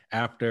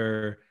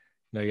after,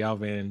 you know, y'all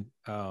been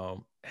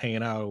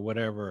hanging out or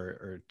whatever,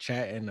 or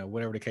chatting or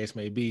whatever the case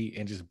may be,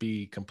 and just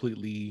be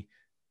completely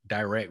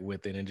direct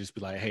with it, and just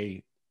be like,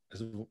 hey,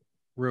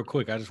 real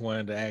quick, I just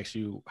wanted to ask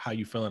you how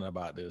you feeling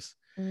about this,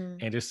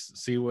 and just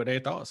see what their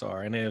thoughts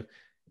are. And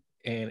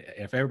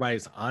if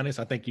everybody's honest,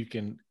 I think you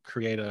can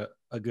create a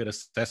good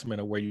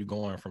assessment of where you're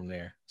going from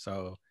there.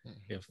 So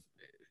if,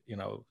 you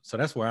know, so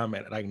that's where I'm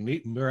at. Like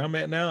where I'm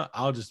at now,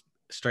 I'll just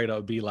straight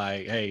up be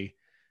like, hey,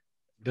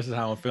 this is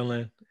how I'm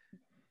feeling.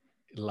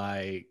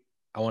 Like,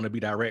 I want to be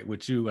direct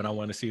with you, and I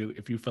want to see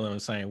if you feeling the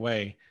same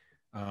way,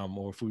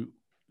 or if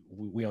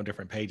we on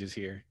different pages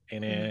here.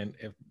 And then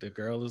if the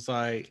girl is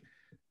like,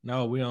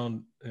 no, we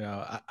don't, you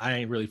know,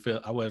 I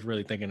wasn't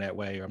really thinking that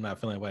way, or I'm not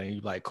feeling that way, and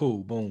you like,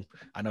 cool, boom,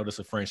 I know this is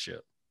a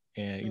friendship.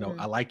 And, you know,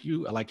 I like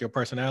you, I like your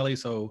personality.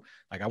 So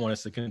like, I want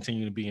us to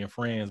continue to be in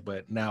friends,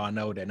 but now I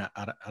know that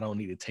I don't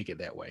need to take it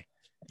that way,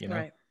 you know?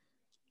 Right.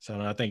 So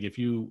I think if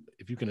you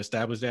can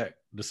establish that,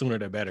 the sooner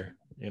the better,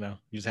 you know,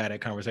 you just had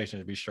that conversation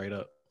to be straight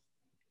up.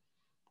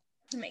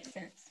 That makes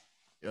sense.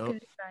 Yep.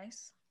 Good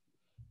advice.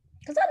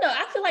 Because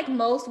I feel like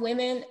most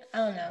women, I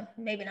don't know,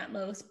 maybe not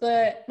most,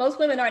 but most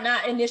women are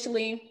not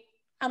initially,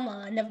 I'm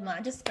lying, never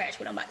mind, just scratch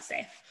what I'm about to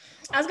say.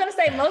 I was going to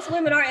say most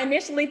women aren't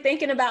initially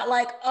thinking about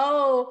like,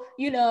 oh,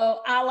 you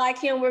know, I like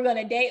him, we're going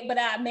to date, but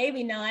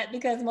maybe not,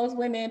 because most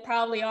women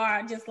probably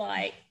are just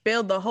like.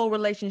 Build the whole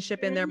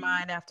relationship in their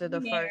mind after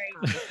the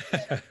first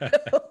conversation.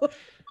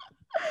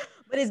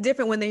 But it's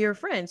different when they're your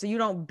friends. So you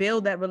don't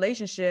build that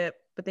relationship,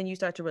 but then you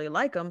start to really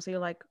like them. So you're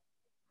like,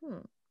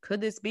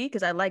 could this be?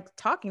 Because I like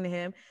talking to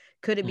him.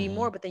 Could it be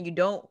more? But then you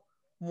don't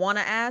want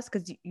to ask,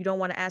 because you don't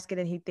want to ask it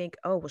and he think,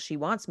 oh, well, she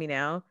wants me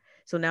now.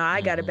 So now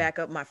I got to back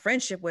up my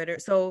friendship with her.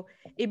 So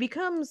it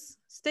becomes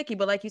sticky.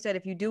 But like you said,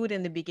 if you do it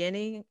in the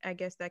beginning, I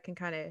guess that can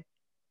kind of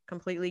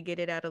completely get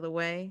it out of the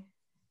way.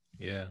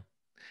 Yeah.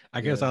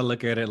 I guess I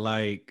look at it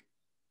like,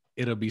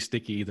 it'll be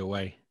sticky either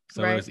way.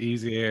 So Right. it's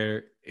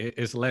easier.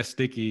 It's less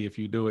sticky if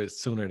you do it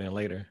sooner than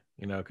later,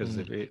 you know, because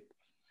if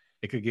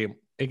it could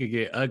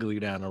get ugly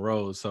down the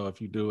road. So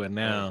if you do it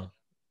now,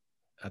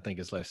 I think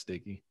it's less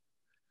sticky.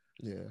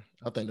 Yeah,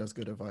 I think that's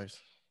good advice.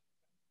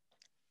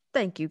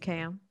 Thank you,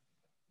 Cam.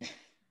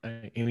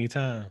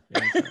 Anytime.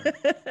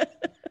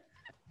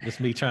 Just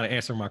me trying to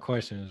answer my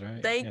questions,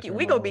 right? Thank you.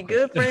 We gonna be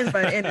good friends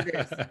by the end of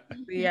this.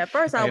 Yeah, at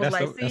first I was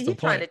like, see, he's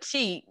trying to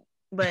cheat,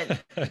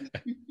 but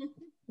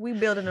we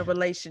building a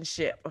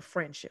relationship, a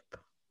friendship,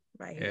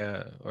 right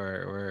here. Yeah,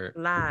 or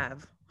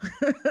live.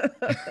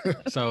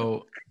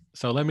 So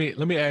let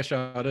me ask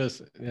y'all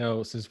this, you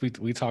know, since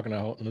we talking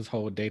about this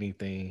whole dating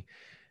thing,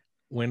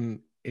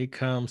 when it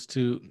comes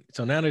to,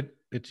 so now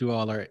that you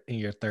all are in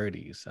your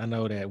 30s, I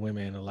know that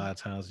women a lot of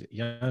times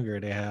younger,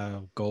 they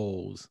have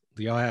goals.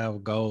 Do y'all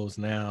have goals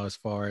now as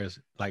far as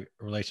like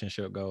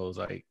relationship goals?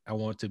 Like, I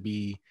want to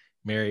be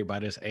married by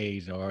this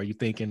age, or are you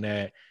thinking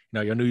that, you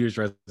know, your New Year's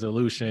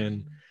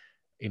resolution,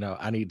 you know,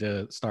 I need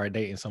to start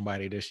dating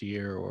somebody this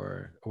year,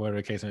 or whatever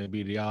the case may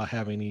be? Do y'all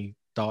have any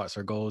thoughts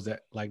or goals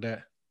that like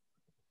that?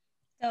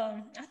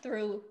 I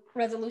threw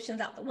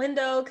resolutions out the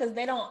window because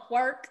they don't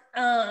work.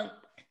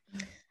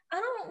 I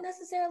don't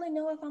necessarily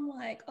know if I'm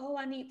like, oh,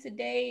 I need to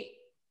date.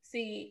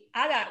 See,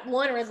 I got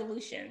one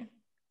resolution.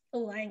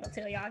 Oh, I ain't gonna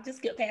tell y'all. Just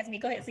skip past me.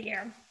 Go ahead,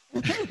 Sierra.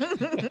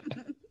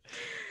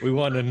 We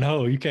want to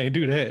know. You can't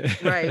do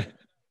that. Right.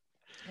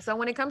 So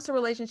when it comes to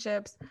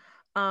relationships,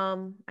 I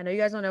know you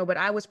guys don't know, but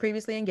I was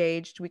previously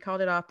engaged. We called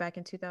it off back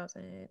in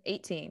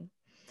 2018.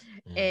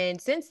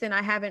 And since then,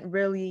 I haven't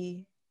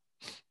really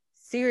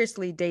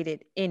seriously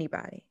dated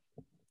anybody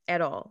at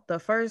all. The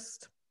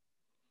first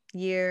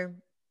year,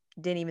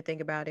 didn't even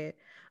think about it.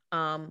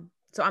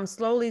 So I'm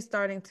slowly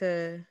starting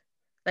to,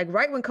 like,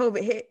 right when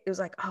COVID hit, it was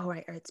like, oh,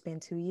 right, it's been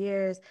 2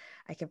 years.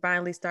 I can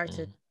finally start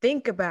to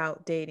think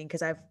about dating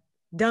because I've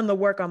done the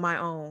work on my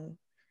own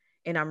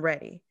and I'm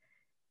ready.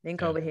 Then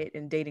COVID hit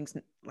and dating's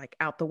like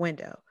out the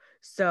window.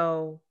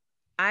 So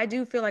I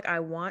do feel like I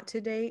want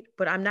to date,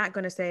 but I'm not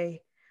going to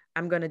say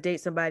I'm going to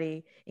date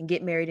somebody and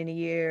get married in a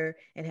year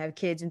and have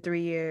kids in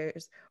 3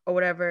 years or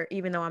whatever,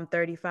 even though I'm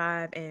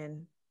 35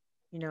 and,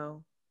 you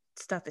know,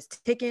 stuff is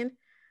ticking.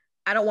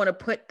 I don't want to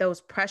put those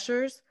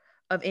pressures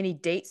of any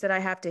dates that I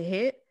have to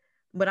hit,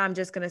 but I'm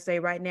just going to say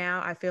right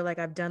now, I feel like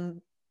I've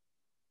done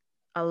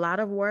a lot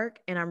of work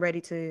and I'm ready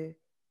to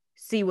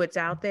see what's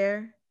out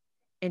there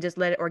and just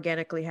let it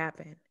organically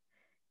happen.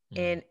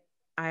 And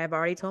I have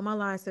already told my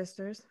line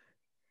sisters,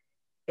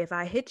 if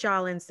I hit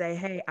y'all and say,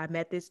 hey, I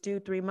met this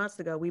dude 3 months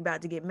ago, we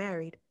about to get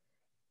married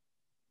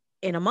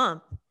in a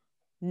month,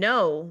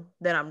 know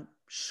that I'm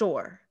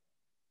sure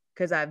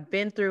because I've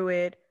been through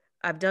it.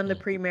 I've done the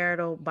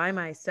premarital by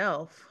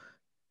myself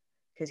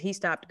because he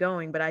stopped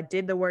going, but I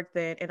did the work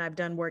then and I've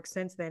done work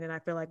since then. And I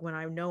feel like when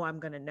I know, I'm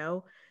going to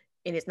know,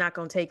 and it's not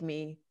going to take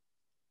me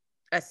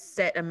a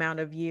set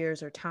amount of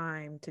years or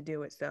time to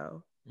do it.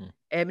 So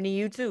Ebony,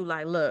 you too,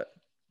 like, look,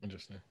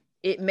 interesting.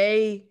 It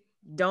may,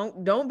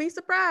 don't be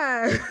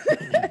surprised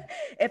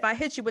if I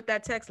hit you with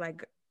that text,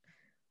 like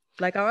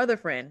our other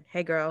friend,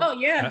 hey girl. Oh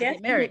yeah,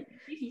 definitely. Married.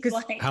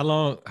 Like, how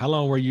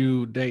long were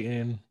you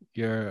dating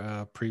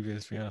your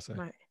previous fiance?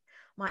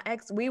 My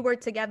ex, we were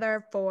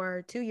together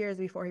for 2 years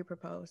before he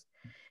proposed.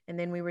 And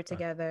then we were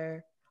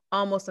together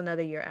almost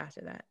another year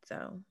after that.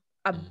 So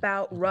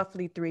about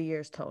roughly 3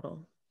 years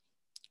total.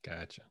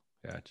 Gotcha.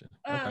 Okay.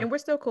 And we're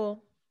still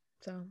cool.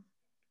 So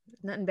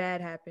nothing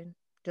bad happened.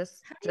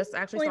 Just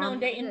actually plan on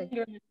dating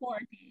during the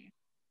quarantine.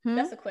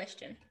 That's a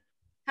question.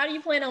 How do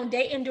you plan on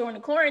dating during the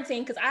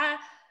quarantine? Because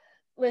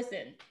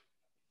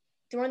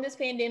during this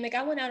pandemic,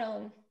 I went out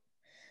on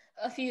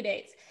a few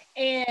dates,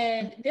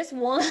 and this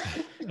one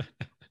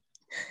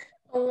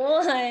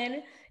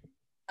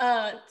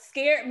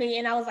scared me,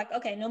 and I was like,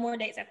 okay, no more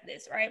dates after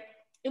this, right?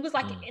 It was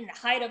like in the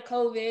height of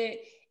COVID,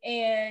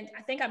 and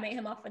I think I made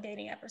him off a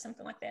dating app or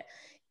something like that.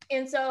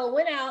 And so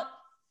went out,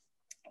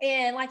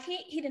 and like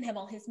he didn't have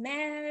on his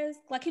mask.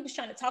 Like he was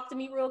trying to talk to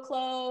me real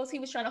close. He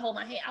was trying to hold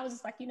my hand. I was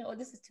just like, you know,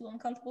 this is too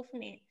uncomfortable for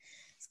me.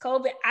 It's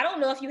COVID. I don't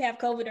know if you have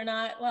COVID or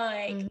not.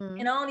 Like,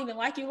 and I don't even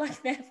like you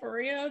like that for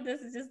real.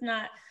 This is just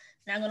not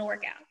going to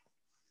work out.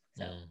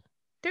 So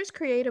there's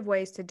creative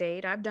ways to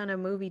date. I've done a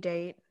movie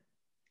date.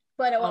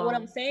 But what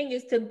I'm saying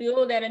is to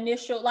build that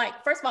initial,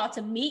 like, first of all,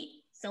 to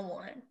meet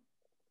someone.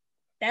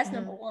 That's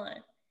number one.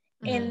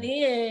 And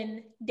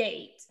then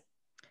date.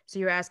 So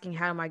you're asking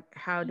how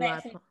do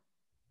I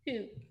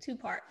two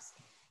parts.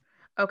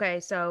 Okay,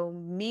 so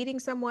meeting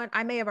someone,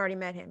 I may have already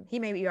met him. He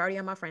may be already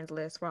on my friends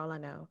list for all I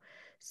know.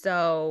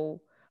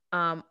 So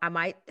I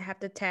might have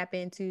to tap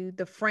into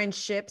the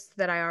friendships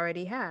that I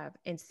already have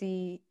and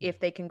see if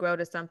they can grow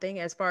to something.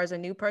 As far as a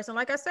new person,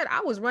 like I said,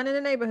 I was running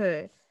the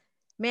neighborhood.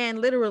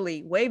 Man,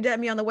 literally waved at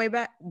me on the way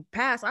back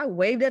past. I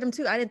waved at him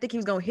too. I didn't think he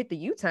was going to hit the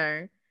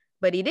U-turn,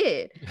 but he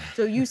did.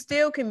 So you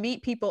still can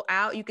meet people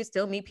out. You can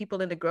still meet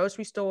people in the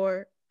grocery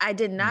store. I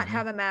did not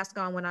have a mask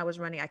on when I was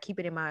running. I keep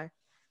it in my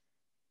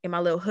in my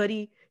little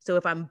hoodie. So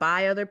if I'm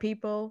by other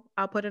people,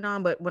 I'll put it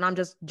on. But when I'm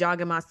just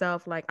jogging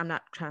myself, like I'm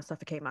not trying to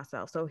suffocate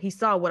myself. So he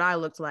saw what I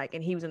looked like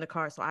and he was in the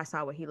car. So I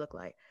saw what he looked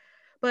like.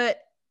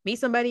 But meet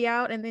somebody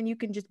out and then you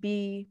can just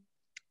be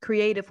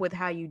creative with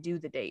how you do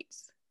the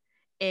dates.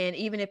 And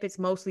even if it's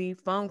mostly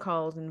phone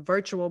calls and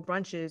virtual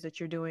brunches that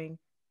you're doing,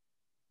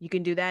 you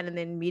can do that and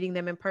then meeting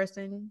them in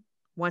person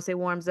once it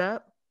warms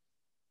up.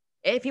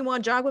 If you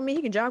want to jog with me,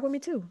 you can jog with me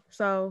too.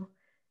 So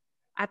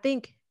I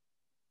think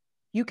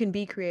you can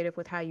be creative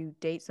with how you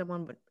date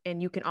someone,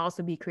 and you can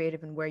also be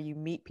creative in where you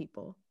meet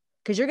people,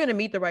 because you're going to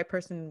meet the right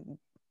person,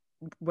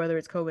 whether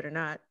it's COVID or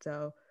not.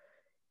 So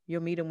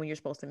you'll meet them when you're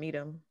supposed to meet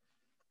them.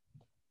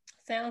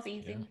 Sounds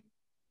easy. Yeah.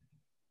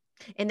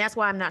 And that's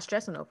why I'm not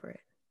stressing over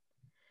it.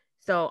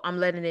 So I'm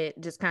letting it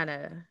just kind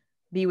of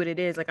be what it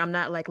is. Like, I'm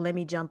not like, let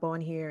me jump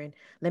on here and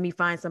let me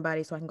find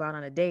somebody so I can go out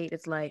on a date.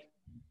 It's like,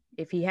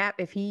 if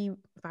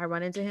I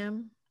run into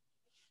him,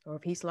 or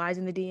if he slides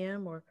in the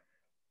DM or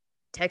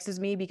texts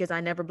me because I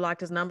never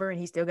blocked his number and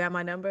he still got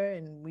my number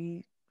and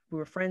we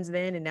were friends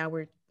then and now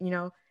we're,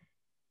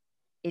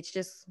 it's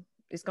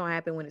going to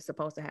happen when it's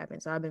supposed to happen.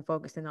 So I've been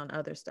focusing on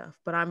other stuff,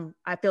 but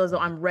I feel as though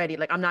I'm ready.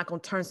 Like, I'm not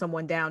going to turn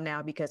someone down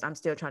now because I'm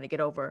still trying to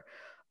get over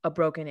a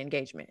broken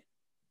engagement.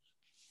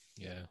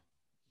 Yeah.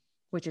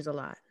 Which is a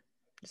lot.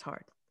 It's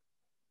hard.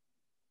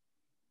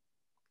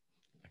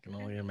 I can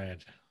only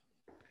imagine.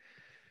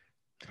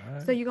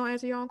 Right. So you going to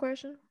answer your own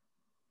question?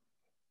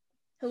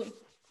 Who?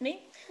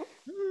 Me?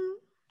 Mm-hmm.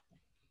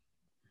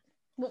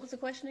 What was the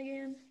question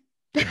again?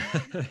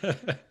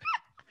 It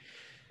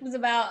was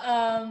about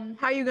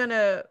how are you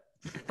gonna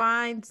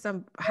find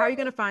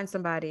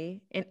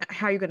somebody and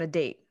how are you gonna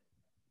date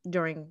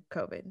during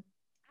COVID?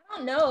 I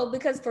don't know,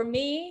 because for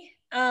me,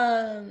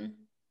 one,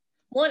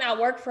 I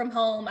work from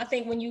home. I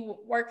think when you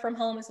work from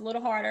home, it's a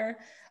little harder.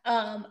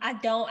 I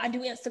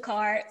do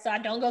Instacart, so I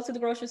don't go to the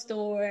grocery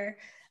store.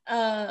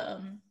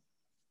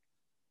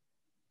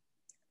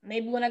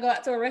 Maybe when I go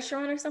out to a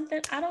restaurant or something,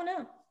 I don't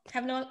know.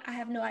 I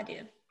have no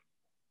idea.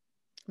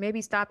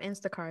 Maybe stop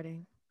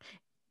Instacarting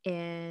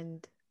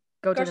and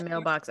go to the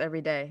mailbox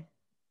every day.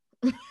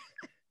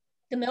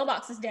 The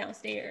mailbox is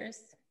downstairs.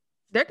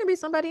 There can be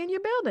somebody in your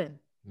building.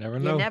 Never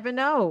know. You never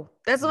know.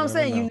 That's what I'm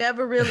saying. You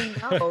never really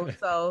know.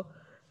 So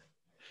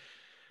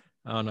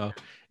I don't know.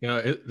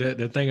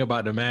 The thing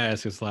about the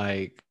mask is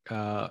like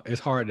it's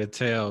hard to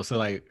tell. So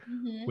like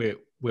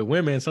with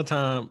women,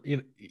 sometimes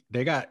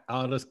they got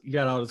all this. You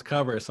got all this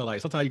covered. So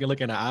like sometimes you can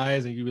look in the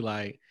eyes and you be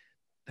like,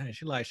 "Dang,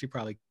 she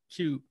probably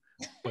cute,"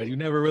 but you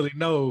never really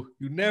know.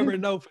 You never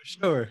know for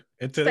sure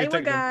until they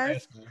take the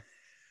mask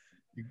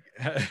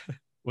off.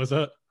 What's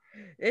up?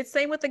 It's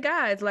same with the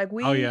guys. Like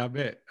oh yeah, I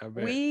bet.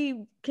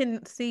 We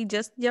can see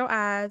just your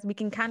eyes. We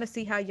can kind of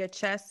see how your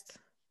chest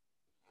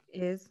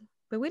is.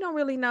 But we don't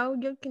really know.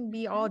 You can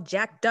be all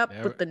jacked up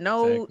with the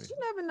nose. Exactly.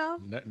 You never know.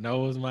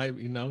 Nose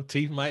might,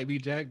 teeth might be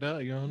jacked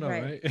up. You don't know,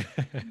 right?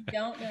 You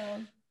don't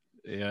know.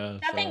 Yeah.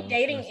 I think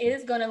dating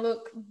is going to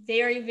look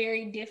very,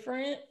 very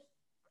different.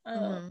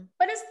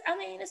 But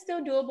it's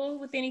still doable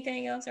with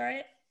anything else,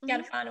 right? You got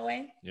to find a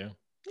way. Yeah.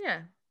 Yeah.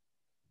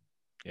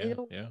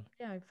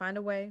 Yeah. Find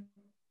a way.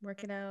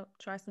 Work it out.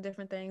 Try some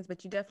different things.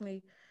 But you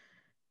definitely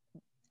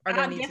are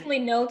going to definitely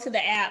no to the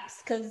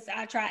apps, because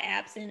I try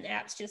apps and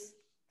apps just,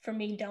 for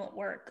me, don't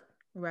work.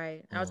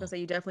 Right. I was gonna say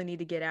you definitely need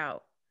to get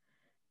out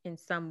in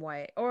some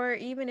way, or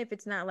even if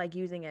it's not like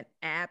using an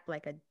app,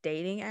 like a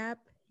dating app,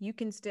 you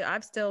can still.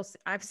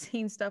 I've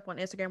seen stuff on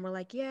Instagram where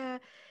like, yeah,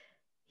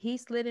 he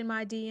slid in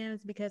my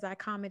DMs because I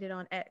commented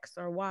on X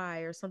or Y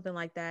or something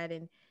like that,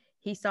 and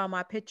he saw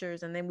my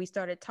pictures, and then we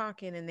started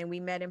talking, and then we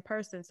met in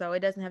person. So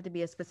it doesn't have to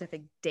be a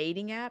specific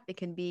dating app. It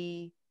can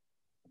be.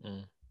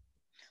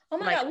 Oh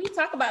my God, we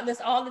talk about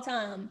this all the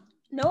time.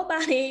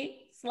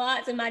 Nobody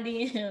slides in my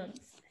DMs.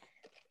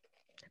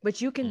 But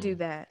you can do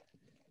that.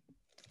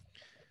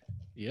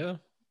 Yeah.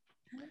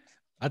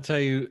 I tell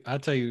you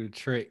the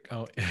trick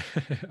on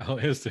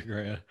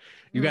Instagram.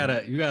 You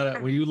gotta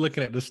when you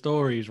looking at the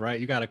stories,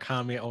 right? You gotta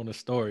comment on the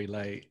story.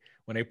 Like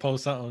when they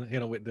post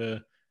something, with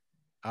the,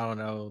 I don't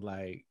know,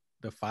 like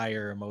the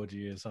fire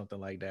emoji or something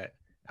like that.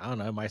 I don't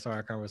know, it might start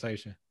a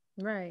conversation.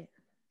 Right.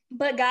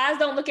 But guys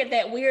don't look at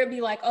that weird,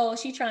 be like, oh,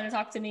 she's trying to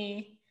talk to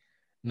me.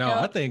 No,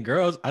 I think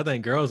girls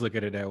look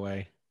at it that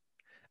way.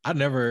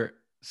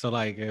 So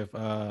like if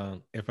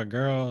a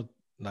girl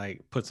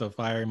like puts a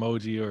fire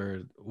emoji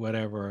or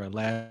whatever, or a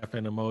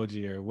laughing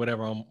emoji or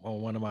whatever on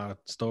one of my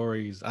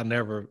stories, I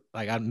never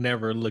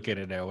look at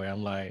it that way.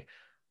 I'm like,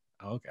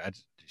 okay,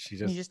 she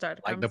just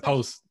started like the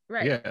post,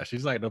 right? Yeah,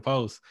 she's like the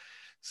post.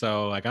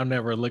 So like I'm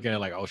never looking at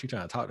like, oh, she's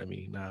trying to talk to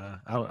me. Nah,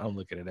 I don't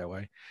look at it that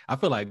way. I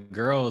feel like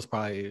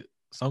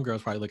some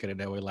girls probably look at it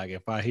that way. Like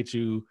if I hit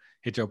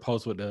your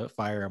post with the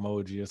fire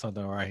emoji or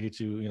something, or I hit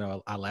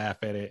you, I laugh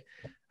at it.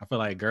 I feel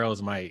like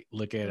girls might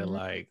look at it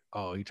like,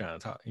 oh, you trying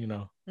to talk, I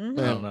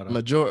don't know.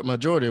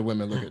 Majority of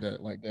women look at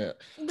that like that.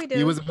 We do.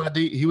 He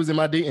was in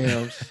my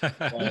DMs.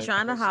 Like, he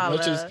trying to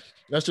holler.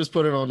 Let's just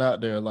put it on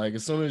out there. Like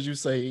as soon as you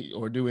say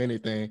or do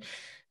anything,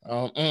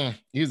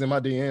 he was in my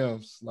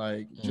DMs.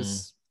 Like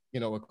just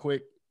a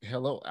quick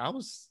hello, I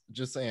was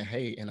just saying,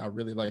 hey, and I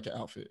really like your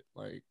outfit.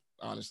 Like,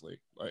 honestly,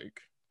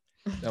 like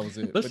that was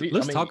it.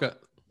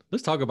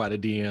 Let's talk about the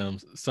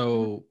DMs.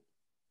 So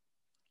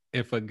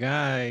if a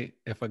guy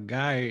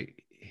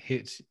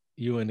hits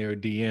you in their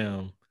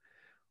DM,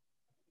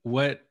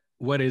 what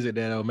is it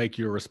that'll make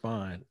you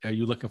respond? Are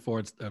you looking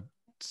for a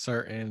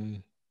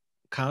certain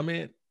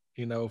comment,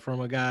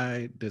 from a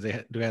guy? Do they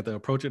have to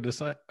approach it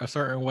a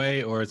certain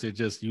way, or is it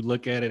just you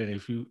look at it and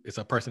if it's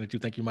a person that you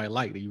think you might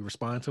like, do you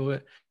respond to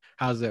it?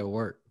 How does that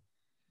work?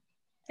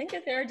 I think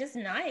that they're just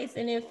nice,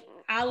 and if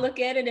I look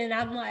at it and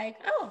I'm like,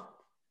 oh,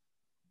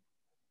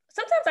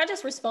 sometimes I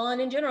just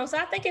respond in general. So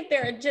I think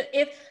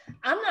if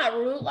I'm not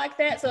rude like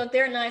that, so if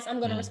they're nice, I'm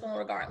going to respond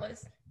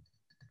regardless.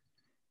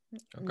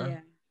 Okay.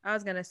 Yeah, I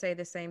was gonna say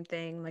the same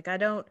thing. Like, I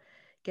don't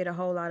get a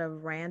whole lot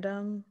of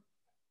random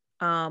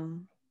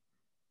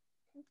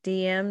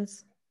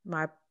DMs.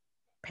 My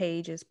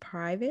page is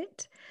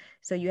private,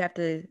 so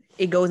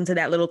it goes into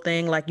that little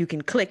thing, like you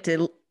can click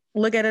to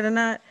look at it or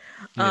not.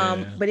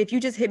 But if you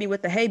just hit me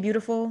with the hey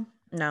beautiful,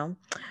 no.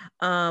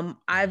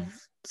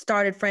 I've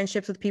started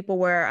friendships with people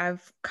where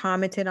I've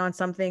commented on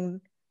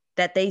something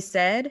that they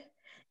said,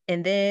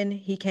 and then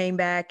he came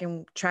back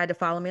and tried to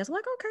follow me. I was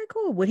like, okay,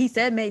 cool. What he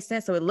said made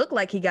sense. So it looked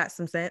like he got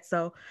some sense.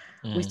 So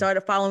we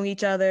started following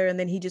each other, and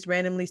then he just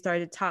randomly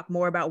started to talk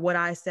more about what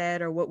I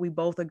said or what we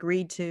both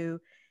agreed to.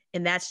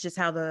 And that's just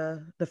how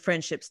the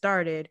friendship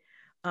started.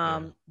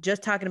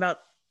 Just talking about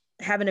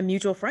having a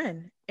mutual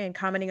friend and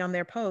commenting on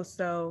their posts.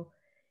 So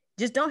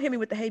just don't hit me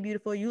with the, hey,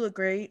 beautiful, you look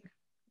great.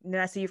 And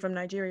then I see you from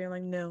Nigeria. I'm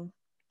like, no.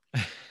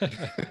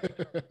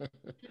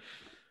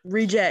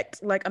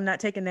 Reject. Like, I'm not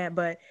taking that.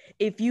 But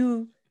if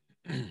you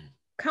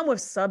come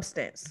with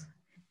substance,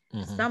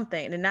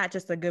 something, and not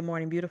just a good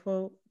morning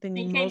beautiful, then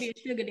you can't be a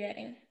sugar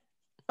daddy.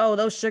 Oh,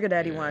 those sugar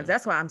daddy ones.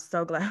 That's why I'm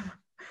so glad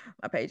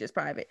my page is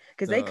private,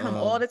 because they come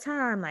all the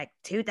time, like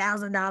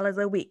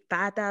 $2,000 a week,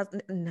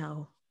 $5,000.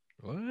 No.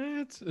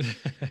 What?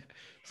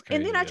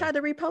 And then I tried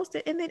to repost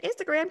it, and then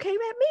Instagram came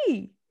at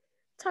me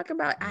talking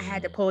about I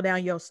had to pull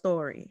down your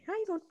story. How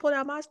you gonna pull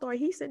down my story?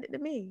 He sent it to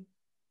me.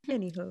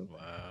 Anywho.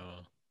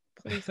 Wow.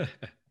 Please.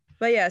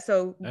 But yeah,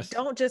 so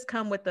don't just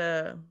come with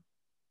the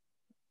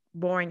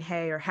boring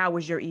hey or how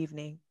was your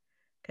evening,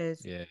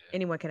 because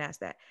anyone can ask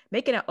that.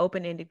 Make it an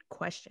open-ended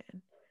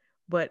question,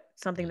 but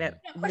something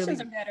that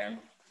questions are better.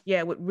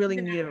 Yeah, would really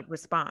need a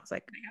response.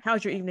 Like,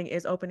 how's your evening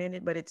is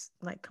open-ended, but it's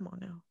like, come on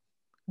now.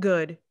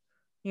 Good.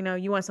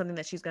 You want something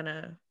that she's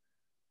gonna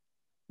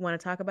want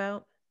to talk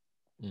about.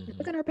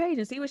 Look at her page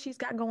and see what she's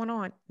got going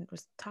on. And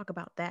just talk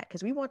about that,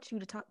 because we want to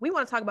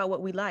talk about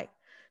what we like.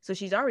 So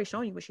she's already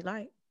showing you what she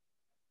like.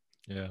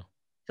 Yeah.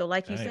 So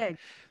like you said,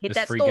 hit it's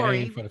that free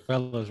story game for the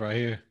fellas right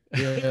here.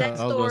 Yeah, hit that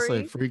story. I was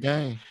gonna say free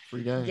game.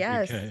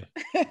 Yes.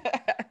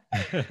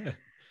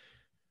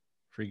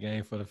 Free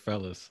game for the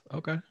fellas.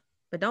 Okay.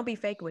 But don't be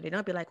fake with it.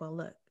 Don't be like, well,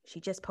 look,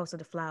 she just posted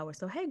the flowers.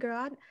 So hey,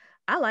 girl,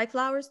 I like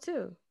flowers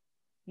too.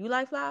 You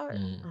like flowers?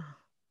 Oh,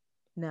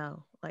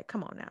 no, like,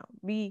 come on now.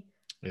 Be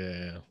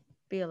a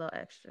little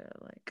extra,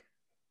 like,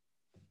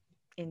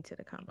 into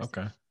the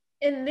conversation. Okay.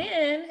 And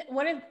then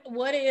what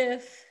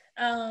if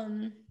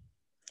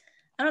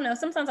I don't know,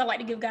 sometimes I like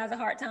to give guys a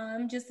hard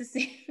time just to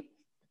see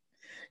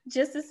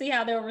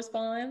how they'll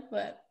respond,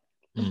 but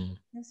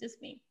that's just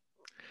me.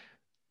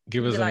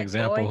 Give us an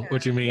example.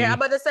 What you mean? Yeah, I'm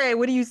about to say,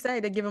 what do you say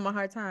to give them a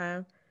hard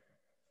time?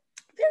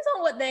 Depends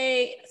on what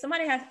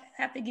somebody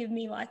have to give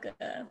me like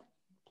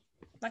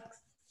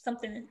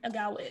something a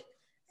guy would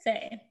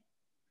say.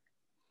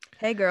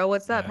 Hey girl,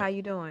 what's up? How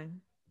you doing?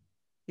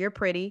 You're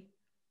pretty.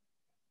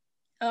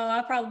 Oh,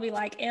 I'll probably be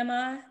like, am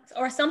I?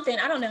 Or something.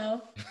 I don't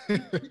know.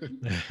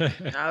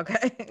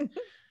 Okay.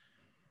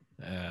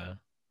 Yeah.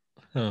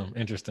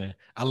 Interesting.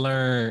 I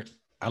learned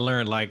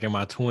like in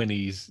my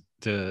 20s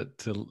to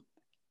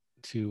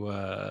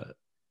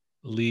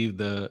leave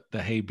the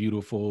hey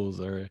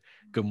beautifuls or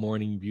good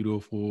morning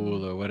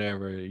beautiful or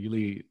whatever. You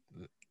leave.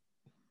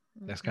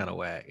 That's kind of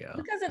whack, yeah.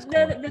 Because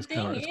the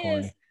thing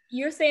is,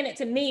 you're saying it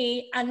to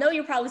me. I know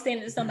you're probably saying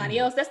it to somebody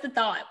else. That's the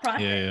thought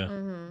process.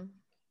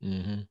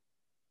 Yeah.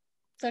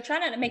 So try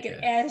not to make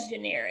it as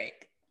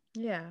generic.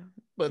 Yeah.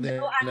 But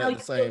then I know you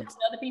feel to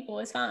other people,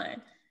 it's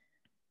fine.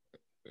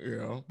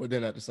 But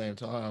then at the same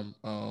time,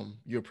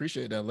 you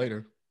appreciate that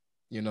later.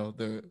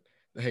 The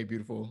hey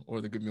beautiful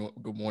or the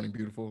good morning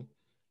beautiful.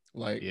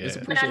 Like, it's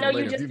appreciated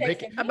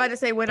later. I'm about to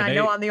say when I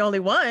know I'm the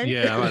only one.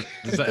 Yeah,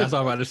 that's what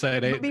I'm about to say.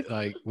 They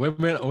like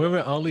women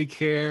only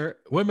care.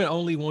 Women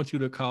only want you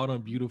to call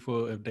them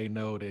beautiful if they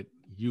know that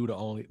they the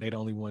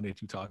only one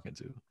that you're talking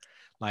to.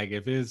 Like,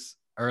 if it's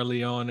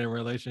early on in a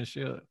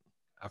relationship,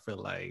 I feel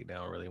like they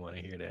don't really want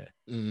to hear that.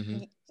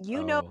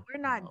 We're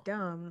not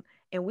dumb,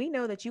 and we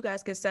know that you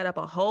guys can set up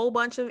a whole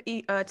bunch of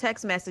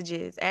text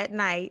messages at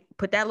night,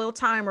 put that little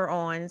timer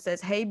on, and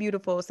says, hey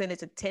beautiful, send it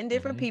to 10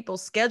 different people,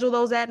 schedule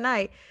those at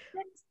night.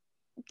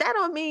 That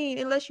don't mean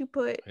unless you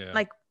put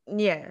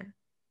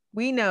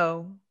we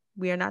know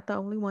we are not the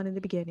only one in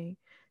the beginning,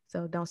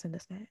 so don't send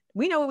us that.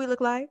 We know what we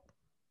look like.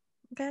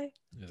 Okay.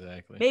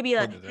 Exactly. Maybe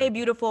hey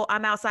beautiful,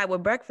 I'm outside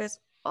with breakfast.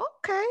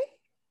 Okay.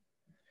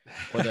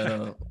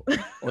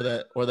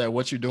 Or that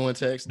what you doing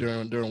text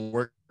during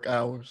work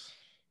hours.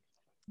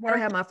 I don't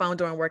have my phone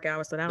during work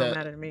hours, so that don't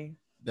matter to me.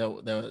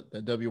 That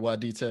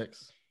WYD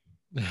text.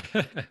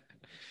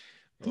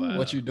 Wow.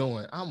 What you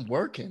doing? I'm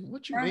working.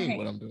 What you mean?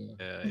 What I'm doing?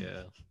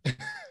 Yeah.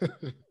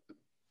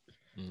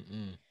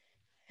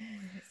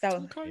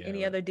 So,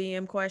 any other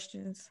DM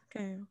questions?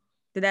 Okay.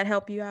 Did that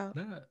help you out?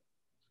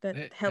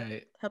 That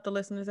help the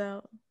listeners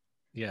out?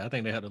 Yeah, I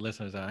think they help the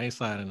listeners out. I ain't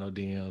sliding no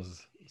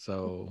DMs.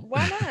 So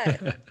why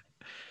not?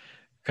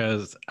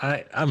 Because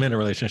I'm in a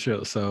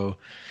relationship, so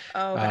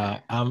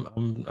I'm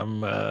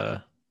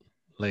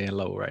laying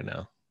low right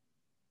now.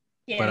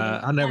 Yeah, but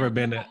I never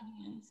been.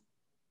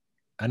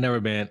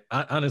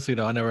 Honestly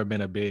though, I never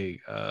been a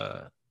big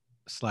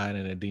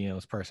sliding in the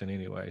DMs person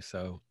anyway.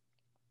 So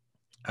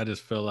I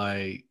just feel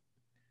like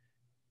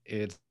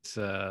it's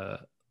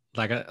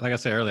like I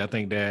said earlier, I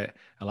think that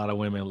a lot of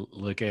women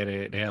look at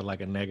it, they have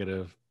like a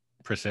negative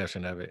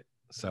perception of it.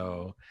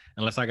 So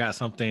unless I got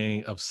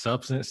something of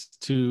substance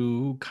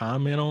to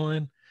comment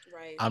on,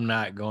 right, I'm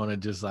not going to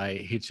just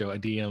like hit your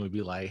DM and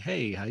be like,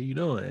 hey, how you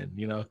doing?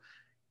 You know,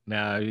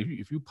 now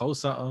if you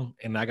post something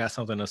and I got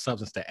something of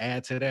substance to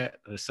add to that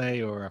to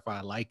say, or if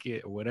I like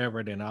it or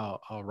whatever, then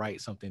I'll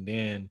write something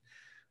then.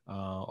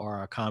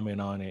 Or a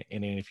comment on it,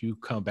 and then if you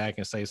come back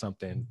and say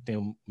something,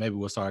 then maybe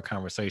we'll start a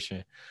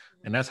conversation,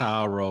 and that's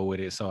how I roll with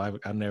it. So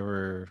I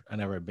never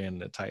been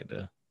the type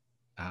to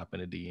hop in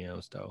the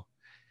DMs though.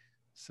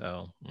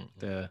 So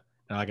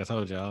like I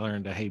told you, I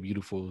learned to hate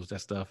beautifuls.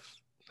 That stuff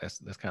that's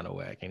kind of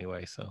whack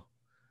anyway. So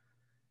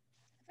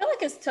I feel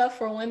like it's tough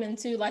for women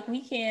too. Like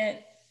we can't.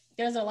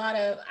 There's a lot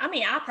of. I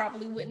mean, I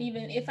probably wouldn't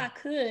even if I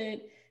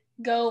could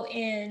go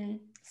and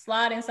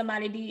slide in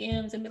somebody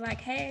DMs and be like,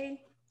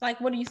 hey. Like,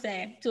 what do you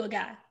say to a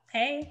guy?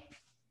 Hey,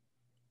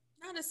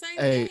 not the same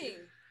thing.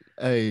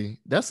 Hey,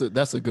 that's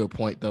a good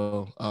point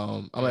though.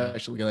 I'm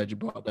actually glad you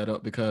brought that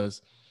up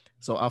because,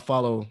 so I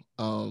follow,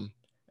 and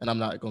I'm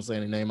not gonna say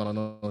any name. I don't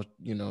know,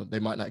 you know, they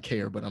might not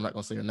care, but I'm not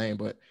gonna say her name.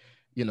 But,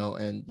 you know,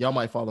 and y'all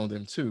might follow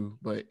them too.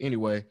 But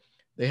anyway,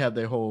 they have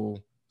their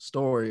whole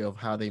story of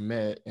how they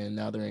met and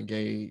now they're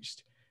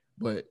engaged.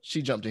 But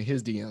she jumped in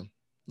his DM,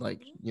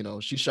 like, you know,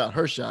 she shot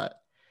her shot,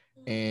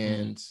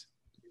 and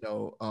you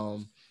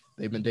know,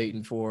 they've been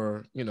dating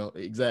for, you know,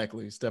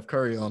 exactly Steph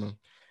Curry on them.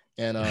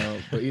 And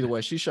but either way,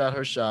 she shot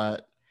her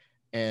shot,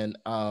 and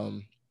I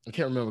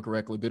can't remember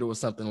correctly, but it was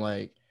something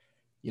like,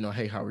 you know,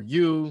 hey, how are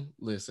you?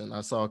 Listen,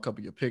 I saw a couple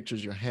of your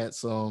pictures, you're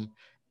handsome.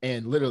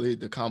 And literally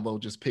the combo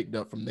just picked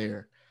up from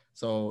there.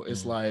 So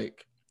it's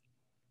like,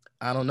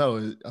 I don't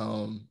know,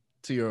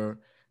 to your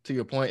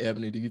point,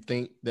 Ebony, do you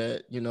think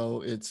that, you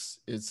know, it's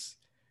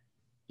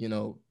you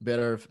know,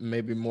 better if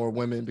maybe more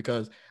women,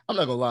 because I'm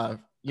not gonna lie,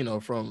 you know,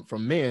 from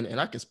men, and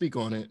I can speak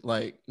on it,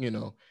 like, you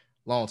know,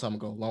 long time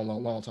ago,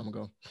 long time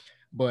ago,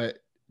 but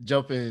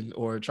jumping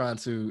or trying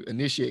to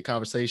initiate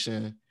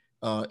conversation,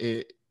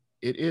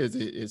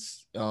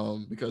 it's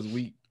because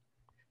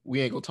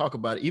we ain't gonna talk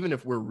about it, even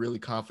if we're really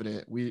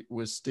confident,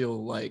 we're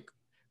still like,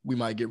 we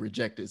might get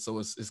rejected, so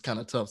it's kind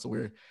of tough. So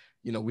we're,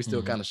 you know, we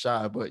still kind of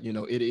shy, but you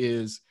know, it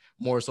is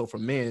more so for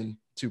men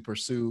to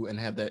pursue and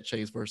have that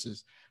chase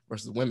versus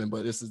women.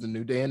 But this is the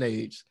new day and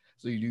age.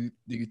 So do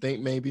you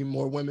think maybe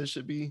more women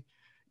should be,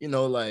 you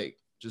know, like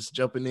just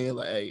jumping in,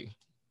 like, hey,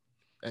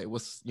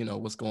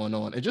 what's going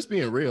on, and just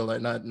being real,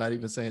 like not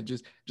even saying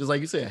just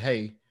like you said,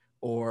 hey,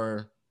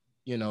 or,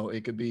 you know,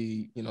 it could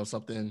be, you know,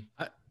 something.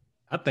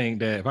 I think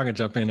that if I can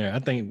jump in there, I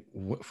think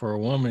for a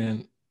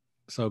woman,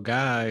 so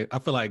I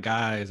feel like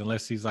guys,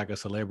 unless he's like a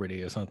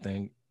celebrity or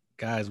something,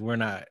 guys, we're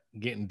not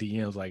getting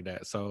DMs like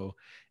that. So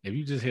if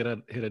you just hit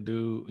a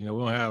dude, you know,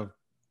 we don't have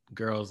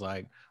girls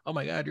like, oh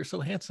my God, you're so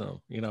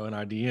handsome, you know, in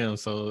our DMs.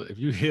 So if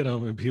you hit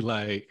them and be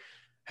like,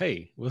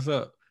 hey, what's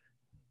up?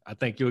 I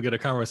think you'll get a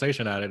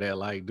conversation out of that.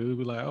 Like, dude,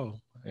 be like, oh,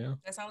 yeah,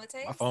 that's all it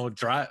takes. My phone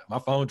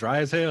dry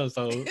as hell,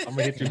 so I'm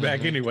gonna hit you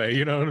back anyway.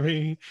 You know what I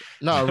mean?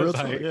 No, real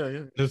talk.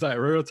 Yeah. It's like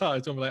real talk.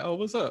 It's gonna be like, oh,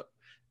 what's up?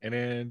 And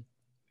then,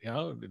 you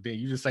know, then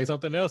you just say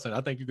something else, and I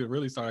think you could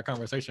really start a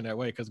conversation that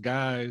way. Because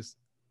guys,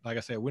 like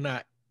I said,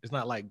 it's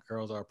not like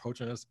girls are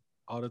approaching us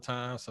all the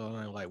time. So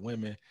like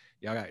women,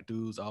 y'all got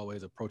dudes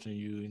always approaching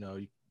you. You know,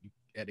 you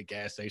at the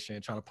gas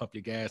station trying to pump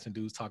your gas and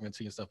dudes talking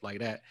to you and stuff like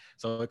that.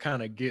 So it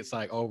kind of gets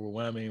like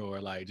overwhelming, or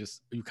like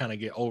just you kind of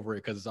get over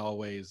it because it's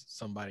always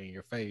somebody in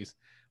your face.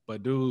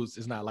 But dudes,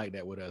 it's not like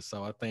that with us.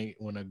 So I think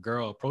when a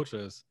girl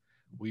approaches us,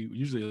 we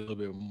usually a little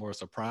bit more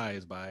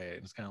surprised by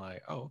it. It's kind of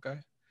like, oh, okay.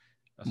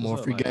 That's more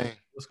free game.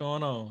 Like, what's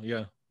going on?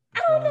 Yeah.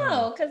 I don't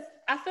know, because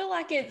I feel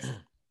like it's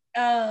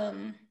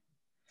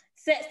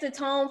sets the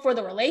tone for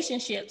the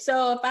relationship.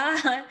 So if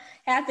I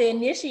have to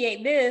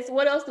initiate this,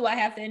 what else do I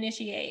have to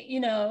initiate? You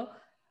know,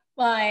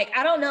 like,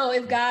 I don't know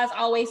if guys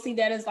always see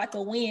that as like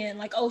a win.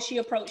 Like, oh, she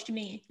approached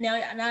me. Now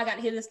I got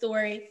to hear the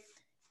story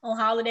on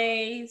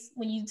holidays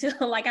when you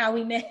tell like how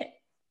we met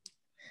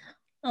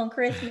on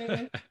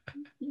Christmas.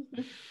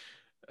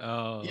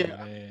 Oh, yeah,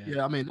 man.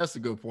 Yeah, I mean, that's a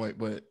good point,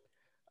 but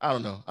I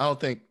don't know. I don't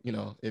think,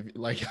 if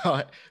like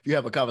if you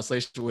have a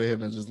conversation with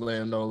him and just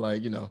let him know,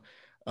 like, we don't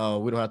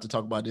have to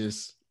talk about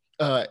this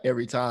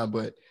every time.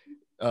 But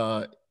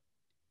I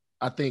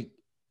think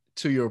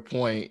to your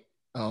point,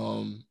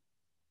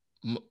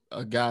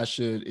 a guy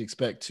should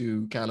expect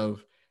to kind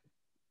of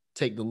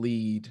take the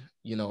lead,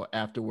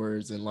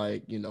 afterwards. And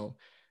like,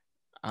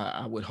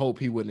 I would hope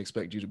he wouldn't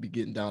expect you to be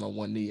getting down on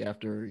one knee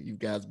after you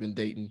guys been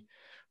dating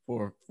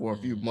for a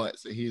few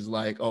months. And he's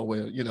like, oh,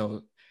 well,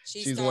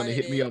 she's the one that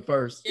hit me up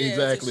first. Yeah,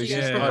 exactly. She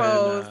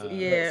proposed.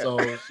 Yeah. So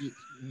she,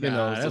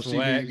 that's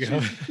whack.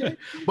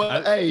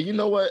 But hey, you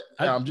know what?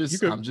 I'm just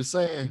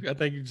saying. I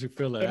think you should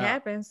fill it out. It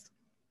happens.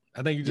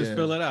 I think you just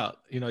fill it out.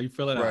 You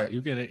fill it Right. out.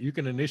 You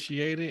can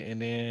initiate it,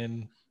 and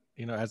then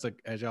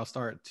as y'all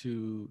start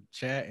to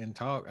chat and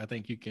talk, I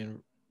think you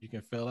can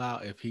fill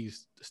out if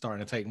he's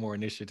starting to take more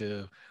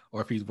initiative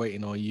or if he's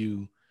waiting on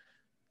you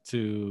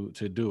to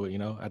do it.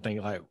 I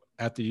think like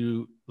after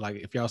you, like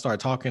if y'all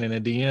start talking in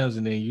the DMs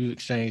and then you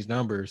exchange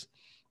numbers,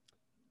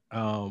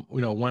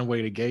 one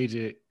way to gauge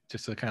it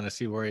just to kind of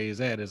see where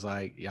he's at is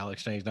like y'all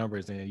exchange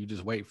numbers and you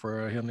just wait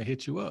for him to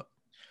hit you up.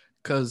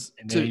 Because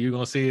then you're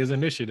gonna see his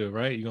initiative,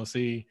 right? You're gonna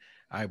see,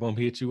 all right, boom,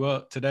 hit you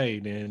up today.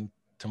 Then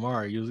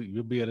tomorrow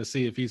you'll be able to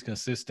see if he's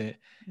consistent,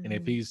 and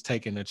if he's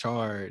taking the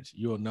charge,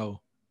 you'll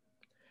know.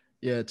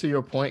 Yeah, to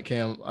your point,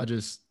 Cam, I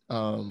just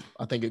I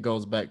think it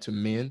goes back to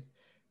men,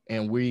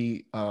 and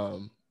we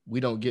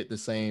don't get the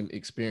same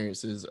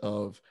experiences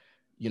of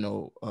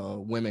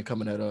women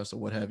coming at us or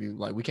what have you.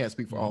 Like, we can't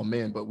speak for all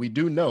men, but we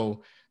do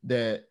know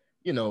that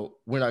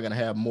we're not going to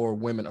have more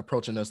women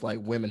approaching us like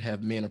women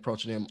have men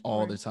approaching them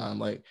all the time,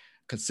 like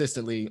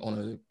consistently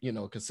on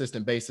a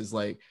consistent basis,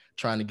 like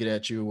trying to get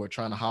at you or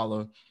trying to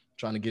holler,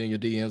 trying to get in your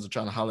DMs or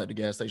trying to holler at the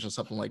gas station or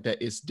something like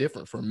that. It's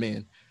different for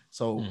men.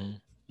 So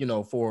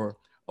for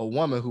a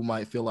woman who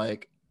might feel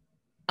like,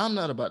 I'm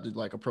not about to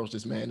like approach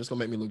this man, it's gonna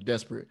make me look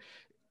desperate,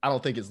 I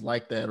don't think it's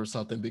like that or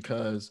something,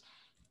 because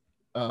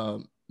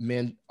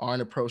men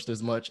aren't approached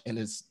as much, and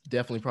it's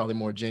definitely probably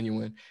more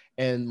genuine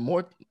and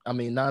more. I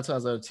mean, 9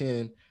 times out of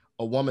 10,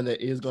 a woman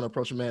that is going to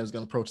approach a man is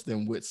going to approach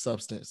them with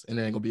substance, and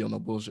it ain't gonna be on no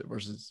bullshit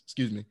versus,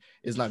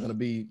 it's not going to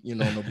be,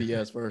 no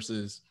BS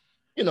versus,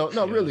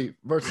 really,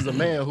 versus a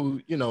man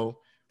who,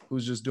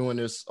 who's just doing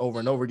this over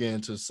and over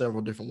again to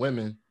several different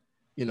women,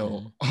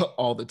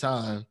 all the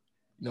time.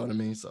 You know what I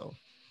mean? So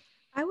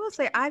I will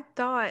say, I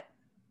thought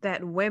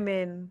that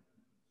women,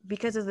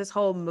 because of this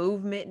whole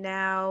movement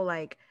now,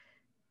 like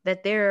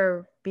that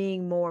they're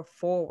being more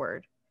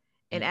forward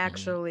and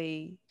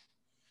actually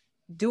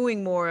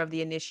doing more of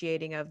the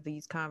initiating of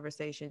these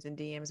conversations and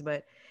DMs.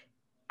 But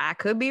I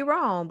could be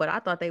wrong, but I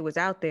thought they was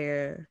out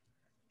there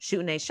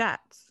shooting their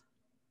shots.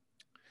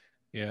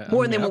 Yeah.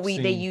 More than what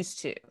they used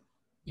to.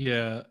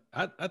 Yeah.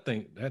 I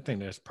think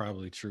that's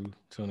probably true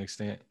to an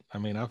extent. I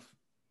mean, I've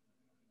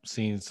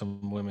seen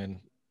some women,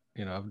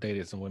 I've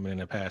dated some women in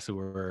the past who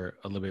were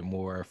a little bit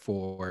more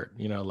forward,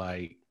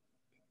 like,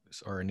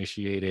 or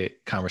initiated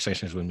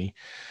conversations with me.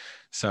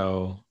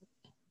 So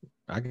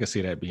I can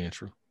see that being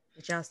true.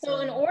 So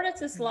in order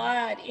to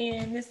slide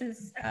in, this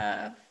is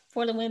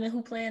for the women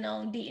who plan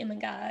on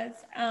DMing guys,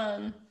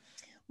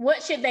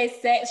 what should they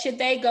say? Should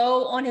they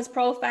go on his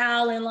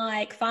profile and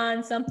like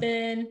find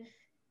something,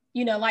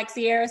 like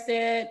Sierra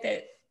said,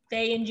 that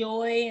they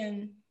enjoy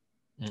and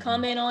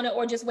comment on it,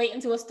 or just wait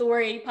until a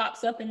story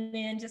pops up and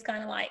then just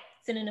kind of like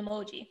send an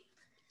emoji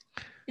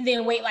and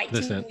then wait like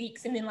 2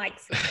 weeks and then like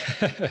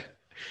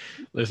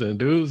Listen,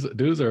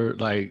 dudes are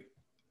like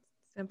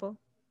simple.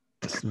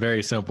 It's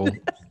very simple.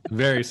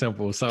 Very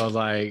simple. So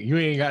like you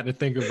ain't got to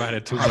think about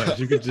it too much.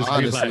 You could just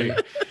honestly. Be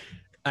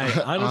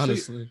like,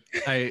 honestly,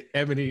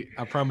 Ebony,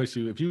 I promise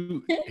you, if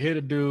you hit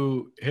a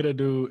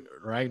dude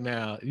right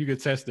now, you can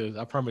test this.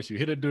 I promise you,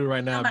 hit a dude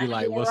right now and be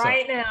like, what's up?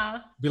 Right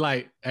now. Be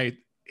like, hey,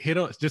 hit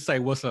on, just say,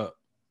 what's up?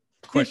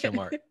 Question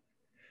mark.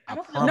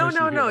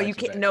 No, you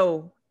can't.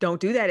 No, don't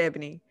do that,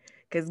 Ebony.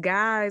 Because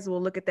guys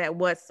will look at that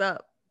what's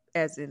up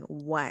as in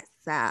what's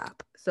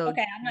up. So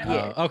okay, I'm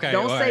not okay.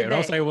 Don't say that.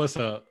 Don't say what's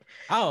up.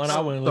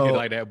 I wouldn't look at it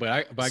like that, but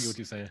I get what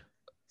you're saying.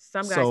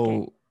 Some guys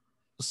can't.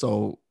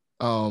 So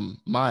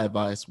my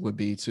advice would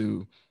be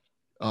to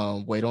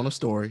wait on a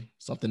story,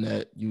 something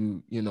that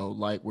you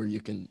like, where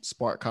you can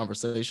spark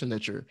conversation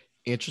that you're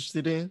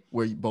interested in,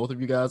 where both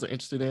of you guys are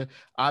interested in.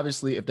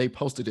 Obviously, if they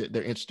posted it,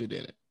 they're interested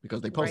in it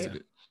because they posted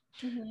it.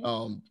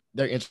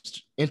 They're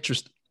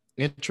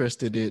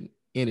interested in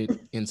it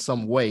in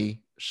some way,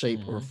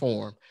 shape, or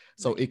form,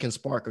 so it can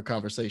spark a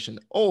conversation.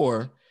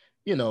 Or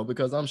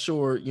because I'm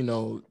sure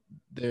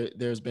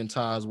there's been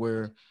times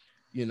where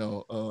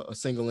a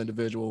single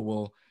individual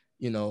will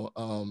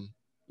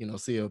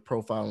see a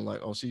profile and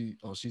like,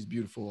 she's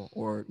beautiful,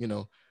 or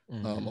a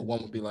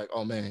woman would be like,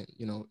 oh man,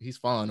 he's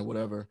fine or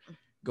whatever,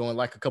 go and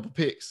like a couple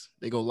pics,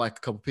 they go like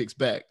a couple pics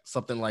back,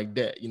 something like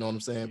that, you know what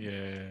I'm saying?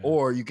 Yeah.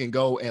 Or you can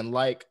go and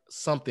like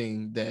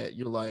something that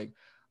you're like,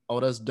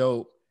 oh, that's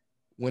dope,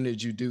 when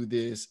did you do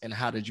this and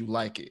how did you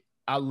like it?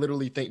 I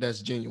literally think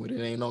that's genuine.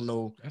 It ain't on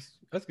no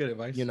that's good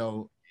advice. It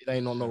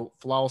ain't on no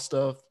flaw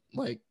stuff,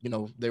 like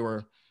they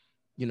were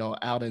you know,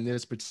 out in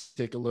this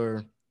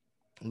particular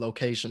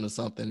location or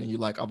something, and you're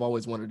like, I've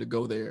always wanted to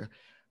go there.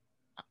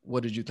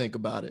 What did you think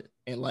about it?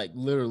 And like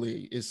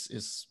literally,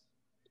 it's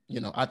you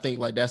know, I think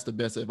like that's the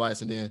best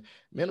advice. And then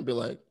men will be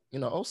like, you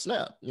know, oh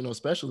snap, you know,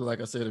 especially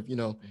like I said, if you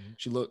know,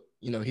 she look,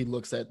 you know, he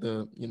looks at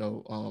the, you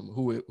know,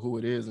 who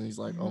it is, and he's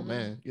like, oh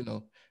man, you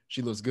know,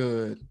 she looks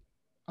good.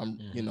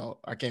 You know,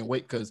 I can't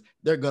wait, because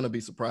they're gonna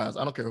be surprised.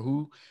 I don't care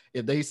who,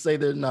 if they say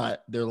they're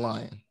not, they're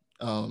lying.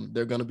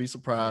 They're gonna be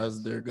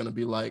surprised. They're gonna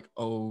be like,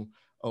 oh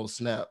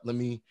snap, let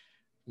me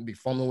be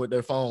fumbling with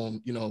their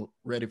phone, you know,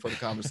 ready for the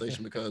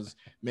conversation, because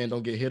men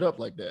don't get hit up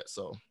like that.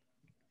 So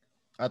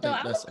I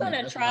was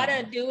gonna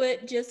try to do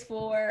it just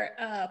for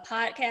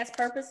podcast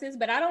purposes,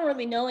 but I don't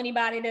really know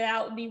anybody that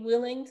I would be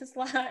willing to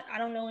slide. I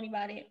don't know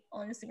anybody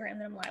on Instagram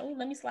that I'm like, oh,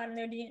 let me slide in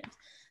their DMs.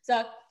 So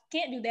I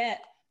can't do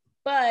that.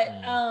 But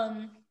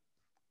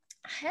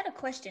I had a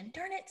question.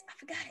 Darn it, I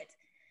forgot it.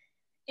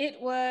 It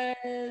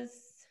was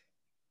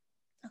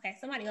okay.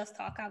 Somebody else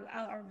talk.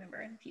 I'll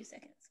remember in a few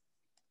seconds.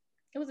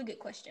 It was a good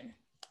question.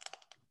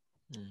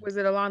 Was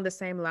it along the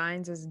same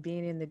lines as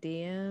being in the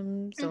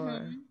DMs,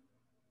 or?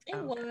 It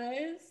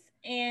was,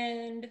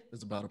 and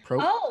it's about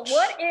approach. Oh,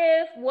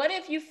 what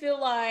if you feel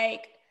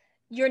like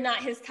you're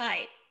not his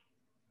type?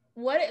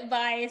 What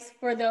advice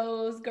for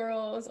those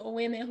girls or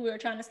women who are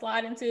trying to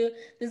slide into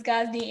this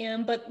guy's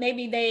DM, but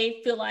maybe they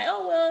feel like,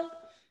 oh well,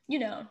 you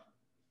know,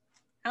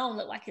 I don't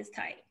look like his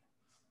type.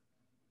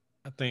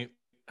 I think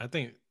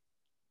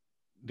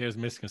there's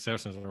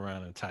misconceptions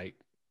around the type.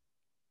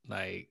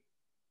 Like,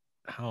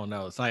 I don't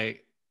know. It's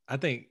like, I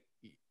think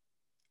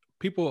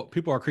people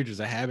are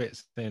creatures of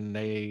habits, and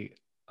they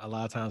a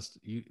lot of times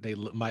they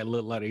might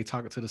look like they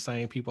talk to the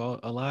same people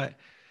a lot,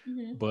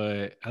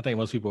 but I think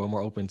most people are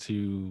more open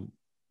to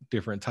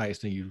different types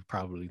than you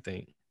probably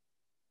think.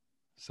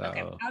 So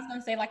okay. I was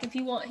gonna say, like, if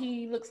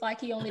he looks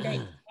like he only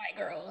dates white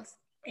girls,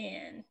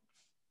 and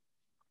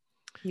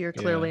you're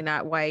clearly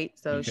not white,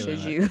 so should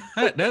not. you?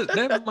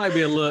 that might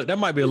be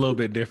a little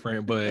bit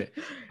different, but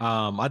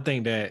I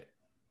think that,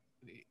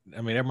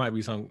 I mean, there might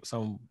be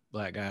some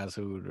black guys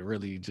who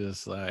really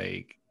just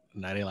like,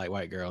 they like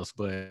white girls,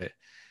 but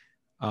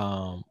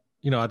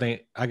you know,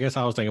 I guess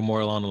I was thinking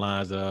more along the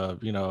lines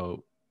of, you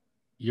know,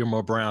 you're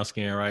more brown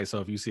skin, right? So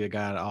if you see a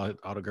guy,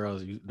 all the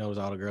girls, you knows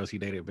all the girls he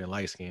dated have been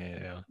light skinned, you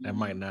know, that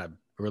might not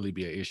really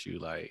be an issue.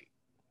 Like,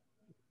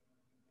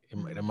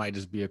 it might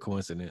just be a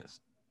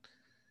coincidence.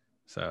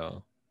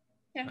 So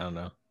I don't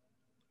know.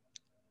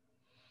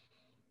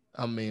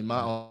 I mean,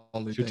 my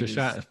only shoot your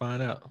shot and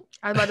find out.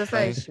 I was about to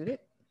say, shoot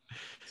it.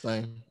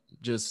 Same.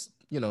 Just,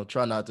 you know,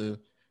 try not to,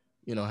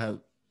 you know, have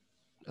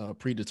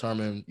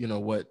predetermine, you know,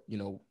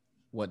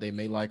 what they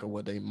may like or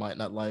what they might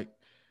not like.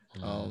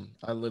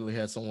 I literally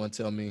had someone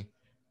tell me,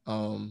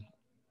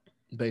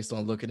 based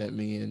on looking at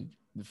me and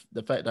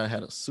the fact that I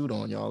had a suit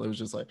on, y'all, it was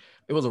just like,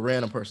 it was a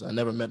random person. I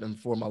never met them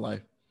before in my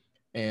life.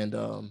 And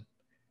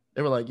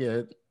they were like, yeah,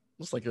 it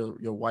looks like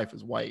your wife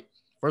is white.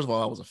 First of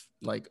all, I was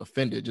like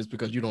offended just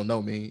because you don't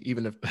know me,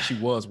 even if she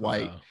was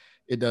white.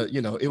 It does,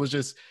 you know, it was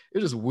just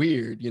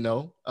weird, you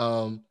know?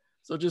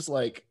 So just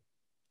like,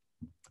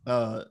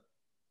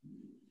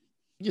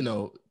 you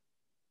know,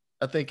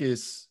 I think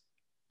it's,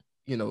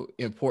 you know,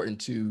 important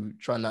to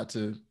try not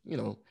to, you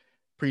know,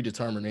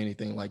 predetermine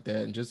anything like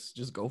that, and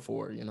just go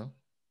for it, you know?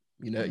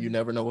 You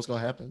never know what's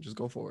going to happen. Just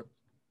go for it.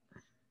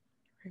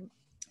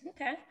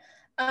 Okay.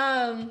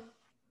 I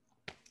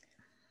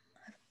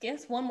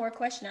guess one more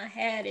question I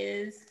had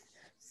is,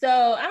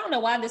 so I don't know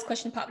why this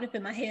question popped up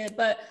in my head,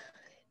 but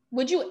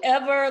would you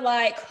ever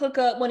like hook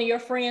up one of your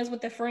friends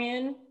with a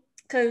friend?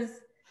 Because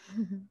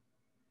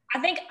I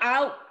think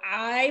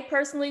I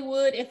personally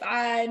would, if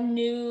I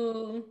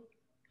knew,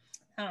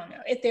 I don't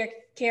know, if their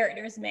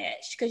characters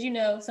matched. Because, you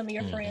know, some of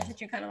your friends that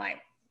you're kind of like.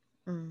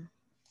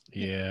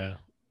 Yeah,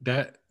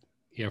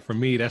 for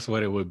me, that's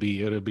what it would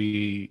be. It'll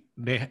be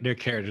their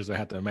characters will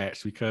have to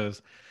match,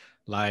 because,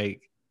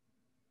 like,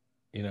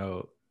 you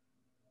know,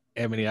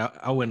 Ebony,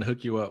 I wouldn't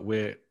hook you up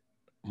with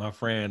my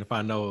friend if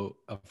I know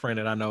a friend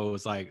that I know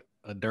is like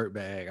a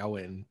dirtbag. I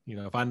wouldn't, you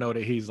know, if I know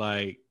that he's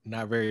like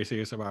not very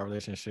serious about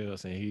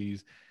relationships and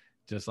he's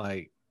just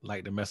like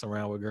to mess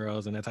around with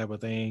girls and that type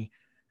of thing,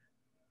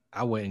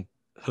 I wouldn't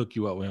hook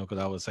you up with him, because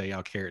I would say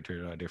y'all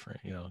characters are different.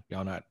 You know,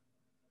 y'all not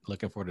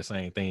looking for the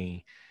same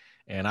thing.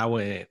 And I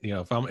wouldn't, you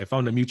know, if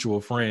I'm the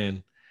mutual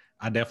friend,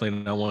 I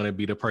definitely don't want to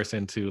be the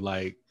person to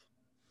like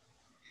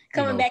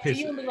coming back to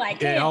you and be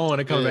like, I don't want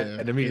to come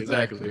back to me.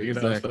 Exactly. You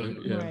know,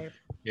 exactly. So, Right.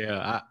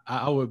 Yeah,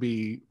 I would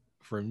be,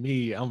 for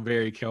me, I'm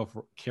very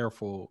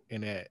careful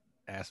in that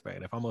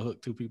aspect. If I'm gonna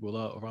hook two people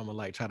up, or if I'm gonna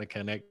like try to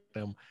connect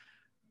them,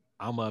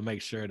 I'm gonna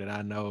make sure that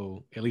I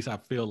know, at least I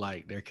feel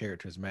like their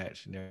characters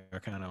match and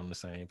they're kind of on the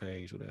same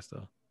page with that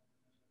stuff.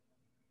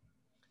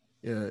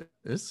 Yeah,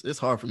 it's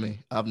hard for me.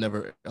 I've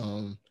never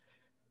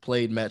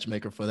played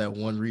matchmaker for that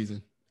one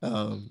reason,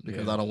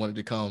 because I don't want it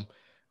to come.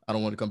 I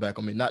don't want to come back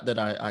on me. Not that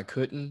I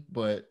couldn't,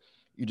 but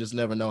you just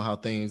never know how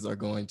things are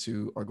going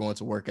to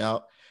work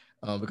out.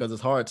 Because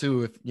it's hard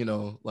too, if you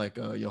know, like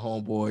your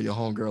homeboy, your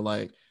homegirl,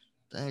 like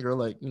dang girl,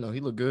 like, he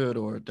look good,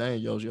 or dang,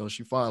 yo,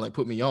 she fine, like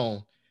put me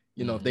on.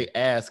 If they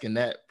ask in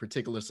that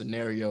particular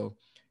scenario,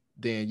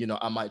 then,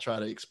 I might try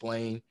to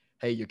explain,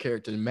 hey, your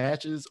character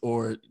matches,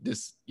 or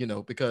this,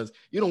 because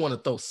you don't want to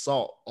throw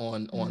salt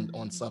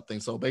on something.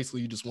 So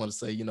basically you just want to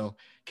say,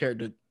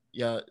 character,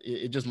 yeah,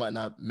 it just might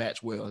not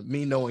match well.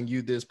 Me knowing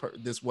you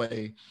this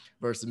way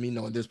versus me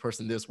knowing this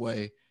person this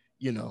way,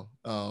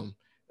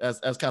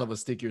 that's kind of a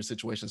stickier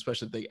situation,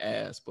 especially if they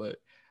ask. But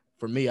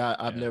for me,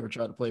 I've never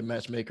tried to play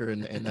matchmaker,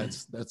 and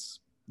that's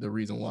the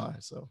reason why.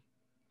 So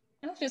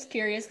I was just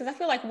curious because I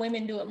feel like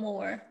women do it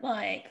more.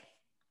 Like,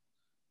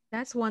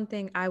 that's one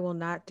thing I will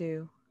not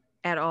do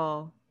at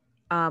all.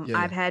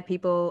 I've had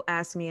people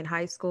ask me in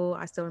high school.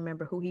 I still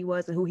remember who he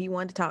was and who he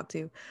wanted to talk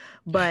to,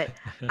 but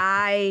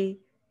I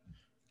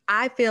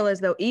feel as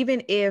though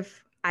even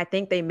if I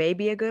think they may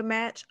be a good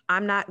match,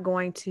 I'm not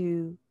going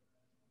to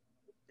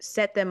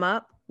set them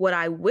up. What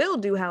I will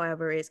do,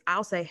 however, is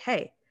I'll say,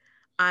 hey,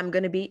 I'm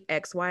going to be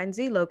X, Y, and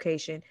Z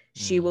location.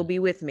 She will be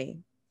with me.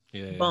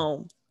 Yeah.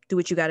 Boom. Do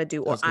what you got to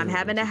do. Or I'm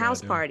having a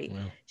house party.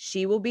 Yeah.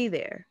 She will be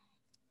there.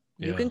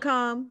 You can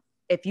come.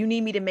 If you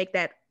need me to make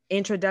that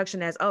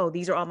introduction as, oh,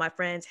 these are all my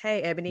friends.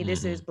 Hey, Ebony,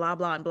 this is blah,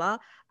 blah, and blah.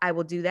 I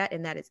will do that.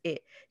 And that is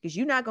it. Because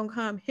you're not going to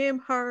come, him,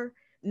 her.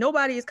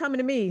 Nobody is coming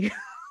to me.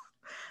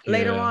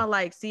 Later on,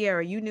 like,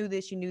 Sierra, you knew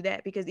this, you knew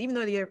that. Because even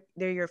though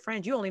they're your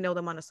friends, you only know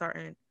them on a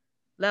certain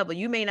level.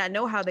 You may not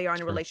know how they are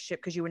in a relationship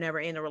because you were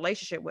never in a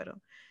relationship with them.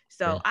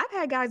 So I've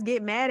had guys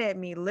get mad at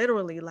me,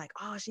 literally, like,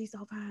 oh, she's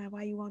so fine.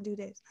 Why you won't do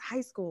this?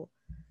 High school.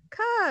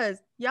 Cause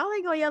y'all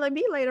ain't gonna yell at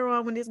me later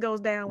on when this goes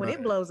down, when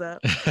it blows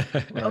up.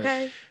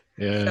 Okay.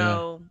 Yeah.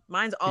 So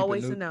mine's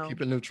always a no.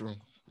 Keep it neutral.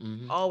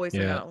 Always a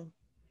no.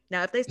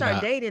 Now, if they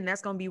start dating,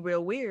 that's gonna be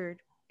real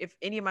weird. If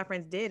any of my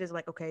friends did, it's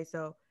like, okay,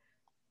 so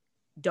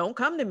don't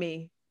come to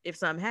me if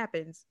something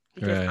happens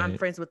because I'm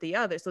friends with the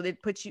other. So they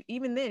put you,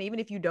 even then, even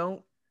if you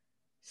don't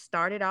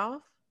start it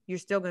off, you're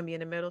still gonna be in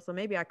the middle. So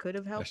maybe I could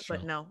have helped,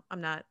 but no,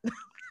 I'm not.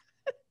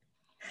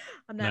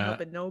 I'm not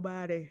helping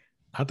nobody.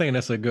 I think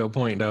that's a good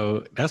point,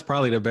 though. That's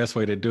probably the best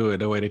way to do it,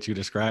 the way that you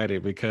described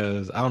it,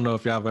 because I don't know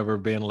if y'all have ever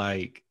been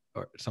like,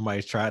 or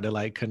somebody's tried to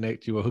like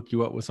connect you or hook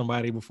you up with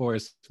somebody before.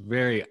 It's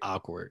very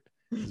awkward.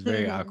 It's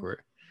very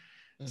awkward.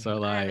 So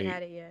like, I haven't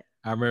had it yet.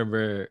 I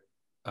remember.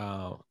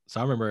 So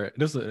I remember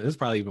this is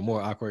probably even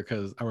more awkward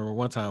because I remember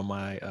one time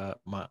my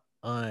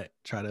aunt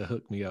tried to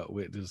hook me up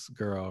with this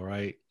girl,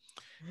 right?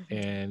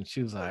 And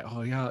she was like,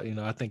 "Oh, y'all,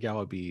 I think y'all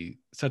would be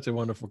such a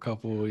wonderful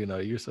couple.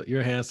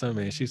 You're handsome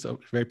and she's so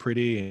very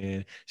pretty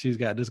and she's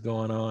got this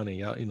going on and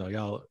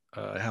y'all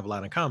have a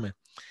lot in common."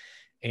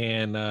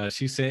 And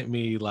she sent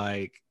me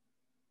like,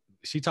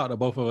 she talked to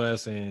both of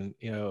us and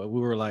we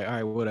were like, all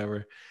right,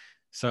 whatever.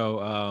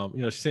 So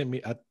she sent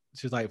me.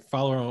 She's like,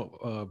 follow her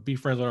on, be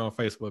friends with her on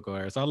Facebook or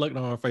whatever. So I looked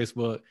on her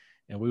Facebook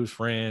and we was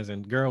friends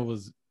and the girl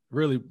was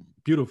really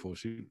beautiful.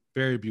 She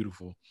very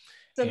beautiful.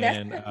 So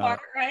that's the part,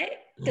 right?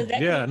 So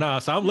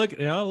I'm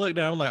looking, I look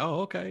down, I'm like,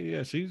 oh, okay.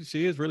 Yeah, she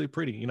is really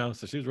pretty,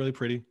 so she was really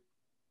pretty.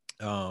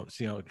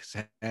 She,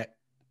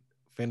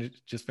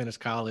 finished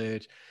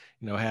college,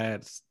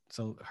 had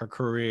her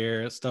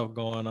career stuff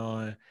going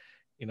on,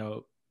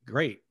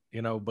 great,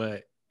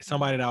 but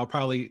somebody that I'll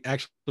probably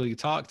actually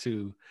talk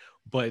to,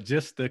 but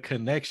just the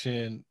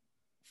connection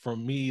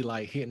from me,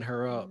 like hitting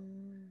her up,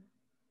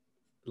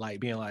 like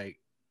being like,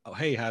 oh,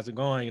 hey, how's it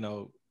going?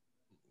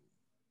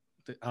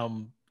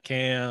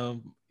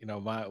 Cam,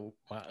 my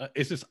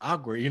it's just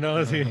awkward,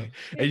 and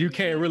you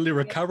can't really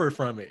recover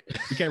from it.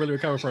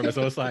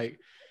 So it's like,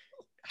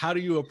 how do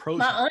you approach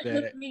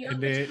that?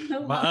 And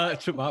then my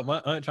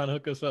aunt trying to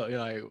hook us up,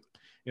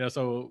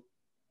 so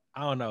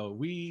I don't know.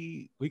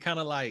 We kind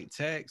of like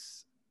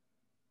text,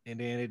 and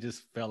then it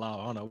just fell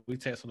off. I don't know. We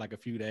text for like a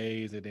few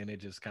days, and then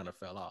it just kind of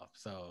fell off.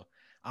 So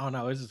I don't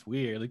know. It's just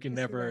weird. You can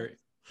never.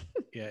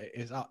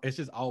 It's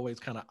just always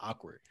kind of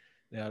awkward.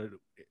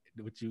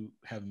 Would you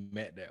have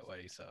met that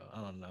way? So I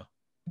don't know.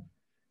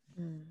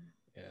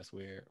 Yeah, it's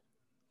weird.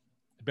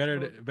 Better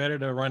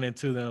to running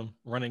into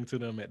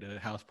them at the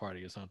house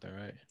party or something,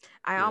 right?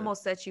 I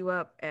almost set you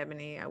up,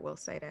 Ebony. I will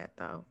say that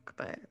though,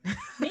 but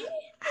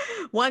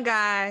one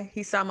guy,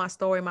 he saw my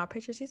story, my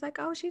pictures. He's like,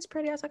 "Oh, she's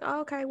pretty." I was like, "Oh,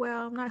 okay,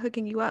 well, I'm not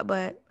hooking you up,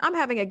 but I'm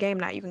having a game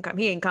night. You can come."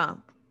 He ain't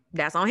come.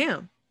 That's on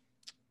him.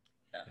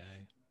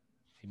 Okay.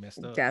 He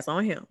messed up. That's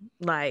on him.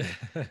 Like,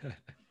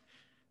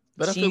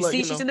 but I feel like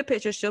she's in the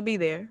picture. She'll be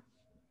there.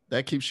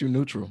 That keeps you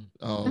neutral.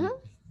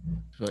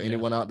 For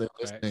anyone out there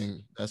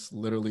listening, that's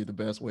literally the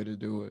best way to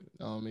do it.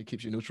 It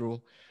keeps you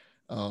neutral.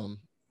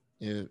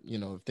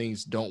 If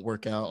things don't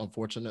work out,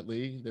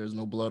 unfortunately, there's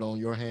no blood on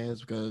your hands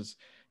because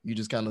you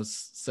just kind of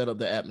set up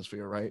the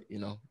atmosphere, right?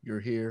 You're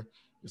here,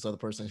 this other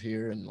person's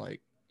here, and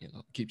like,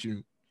 keeps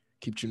you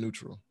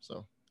neutral.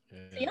 So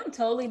See, I'm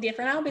totally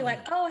different. I'll be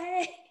like, oh,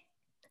 hey.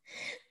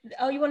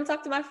 Oh, you want to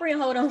talk to my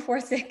friend? Hold on for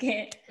a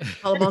second.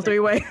 All about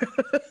three-way.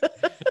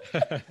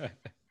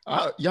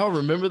 Y'all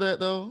remember that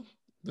though?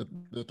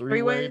 The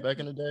three-way back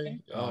in the day?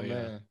 Oh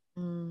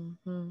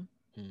man.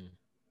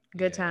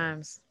 Good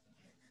times.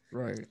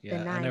 Right. The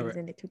 90s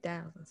and the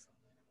 2000s.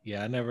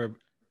 Yeah, I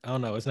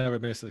don't know. It's never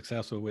been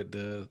successful with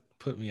the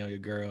put me on your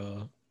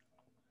girl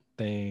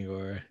thing,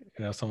 or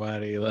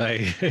somebody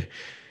like the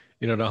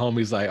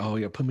homies like, oh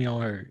yeah, put me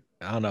on her.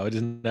 I don't know. It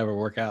just never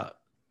work out.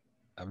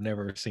 I've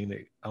never seen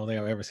it. I don't think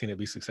I've ever seen it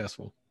be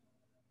successful.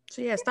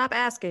 So yeah, stop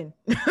asking.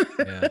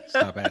 Yeah,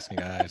 stop asking,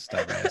 guys.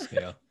 Stop asking.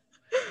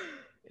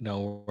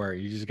 Don't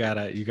worry. You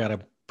gotta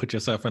put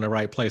yourself in the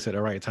right place at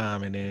the right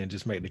time, and then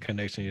just make the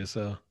connection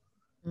yourself.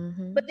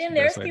 Mm-hmm. But then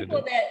there's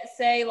people that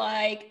say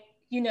like,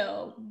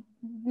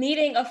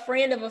 meeting a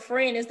friend of a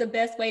friend is the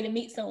best way to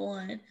meet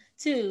someone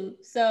too.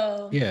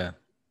 So yeah,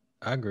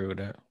 I agree with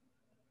that.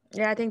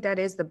 Yeah, I think that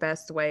is the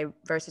best way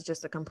versus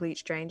just a complete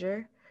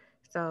stranger.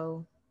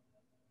 So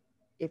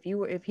if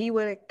he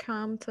would have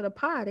come to the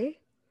party,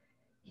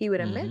 he would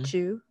have met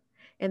you,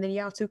 and then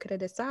y'all two could have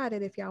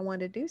decided if y'all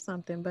wanted to do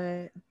something.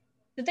 But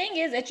the thing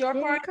is, at your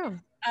party,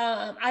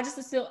 I just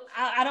assume,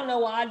 I don't know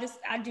why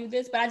I do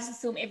this, but I just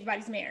assume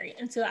everybody's married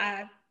until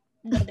I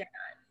know they're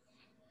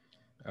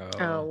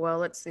not. Oh, well,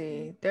 let's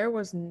see. There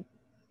was,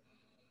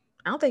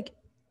 I don't think,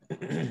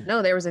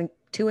 no, there was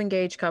 2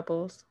 engaged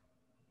couples,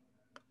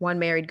 1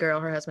 married girl,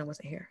 her husband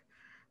wasn't here.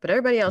 But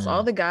everybody else,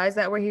 all the guys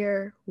that were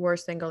here were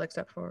single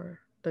except for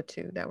the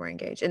 2 that were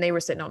engaged. And they were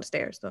sitting on the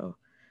stairs, so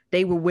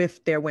they were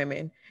with their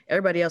women.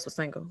 Everybody else was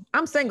single.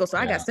 I'm single, so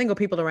I got single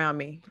people around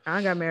me.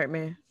 I got married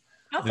men.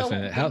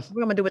 Listen, what am I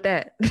gonna do with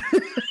that?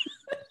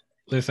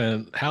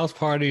 Listen, house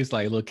parties,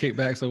 like little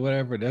kickbacks or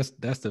whatever,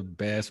 that's the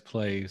best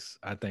place,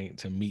 I think,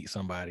 to meet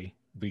somebody,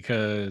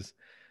 because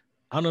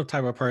I'm the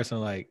type of person,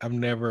 like, I've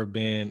never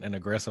been an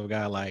aggressive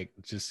guy, like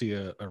just see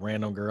a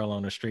random girl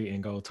on the street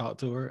and go talk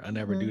to her. I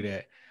never do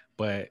that.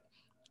 But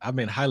I've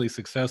been highly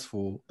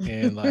successful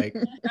in like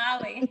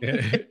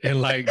in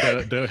like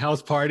the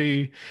house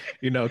party,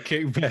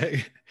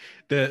 kickback.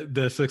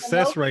 The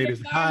success rate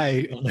is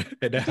high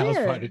at the house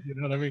party. You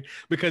know what I mean?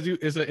 Because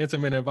it's an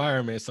intimate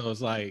environment. So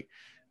it's like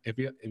if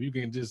you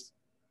can just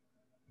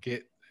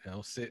get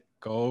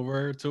go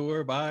over to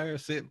her,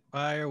 sit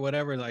by her,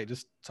 whatever, like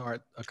just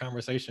start a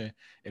conversation.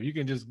 If you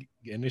can just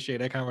initiate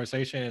that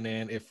conversation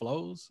and it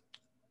flows,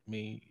 I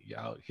mean,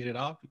 y'all hit it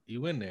off,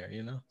 you in there,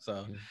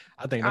 So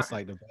I think that's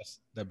like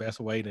the best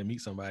way to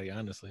meet somebody,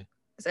 honestly.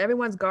 So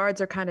everyone's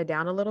guards are kind of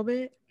down a little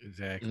bit.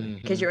 Exactly.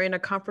 Because you're in a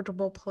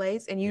comfortable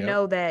place, and you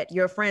know that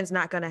your friend's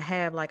not going to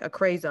have like a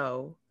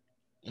crazo.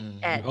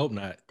 I hope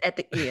not.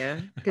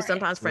 Because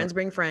sometimes friends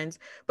bring friends.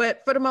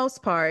 But for the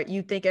most part,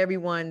 you think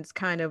everyone's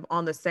kind of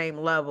on the same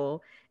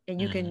level, and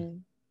you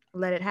can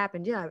let it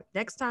happen. Yeah,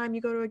 next time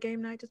you go to a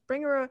game night, just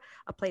bring her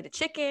a plate of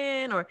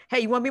chicken, or hey,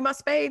 you want to be my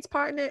spades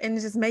partner, and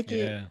just make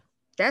it.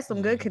 That's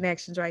some good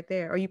connections right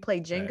there. Or you play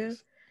Jenga,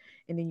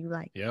 and then you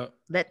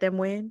let them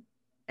win,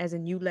 as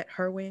in you let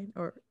her win,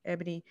 or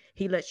Ebony,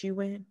 he lets you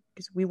win,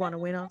 because we want to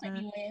win all the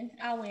time.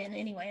 I'll win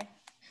anyway.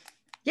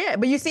 Yeah,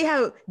 but you see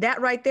how that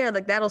right there,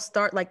 like that'll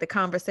start like the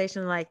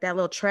conversation, like that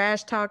little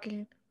trash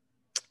talking.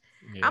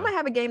 Yeah. I'm gonna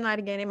have a game night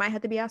again. It might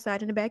have to be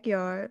outside in the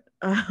backyard.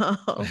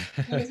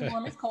 It's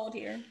warm, it's cold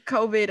here.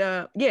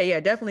 COVID, yeah,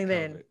 definitely.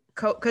 Then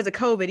because of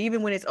COVID,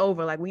 even when it's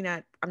over, like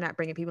I'm not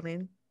bringing people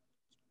in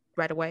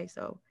right away.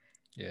 So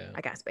yeah,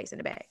 I got space in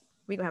the back.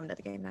 We gonna have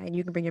another game night, and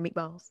you can bring your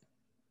meatballs.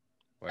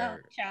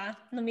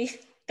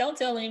 Don't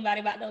tell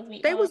anybody about those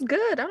meatballs. They was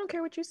good. I don't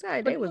care what you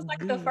say. They was like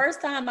good. The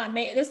first time I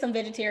made, there's some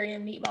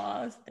vegetarian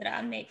meatballs that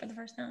I made for the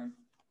first time.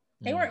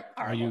 They weren't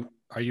horrible.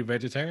 Are you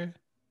vegetarian?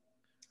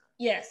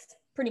 Yes,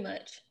 pretty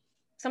much.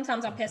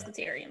 Sometimes I'm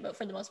pescatarian, but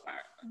for the most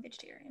part, I'm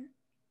vegetarian.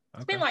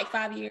 It's been like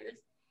 5 years,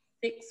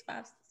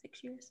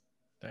 6 years.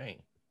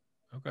 Dang.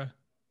 Okay.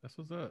 That's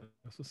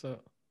what's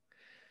up.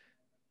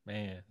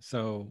 Man.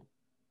 So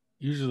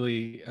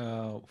usually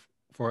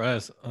for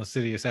us on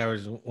City of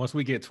Savage, once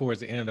we get towards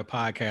the end of the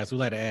podcast, we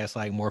like to ask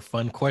like more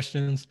fun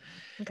questions.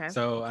 Okay.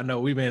 So I know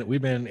we've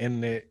been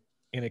in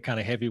it kind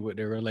of heavy with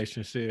the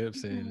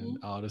relationships and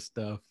all this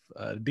stuff.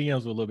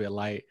 DMs were a little bit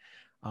light,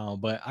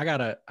 but I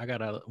got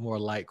a more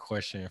light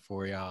question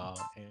for y'all.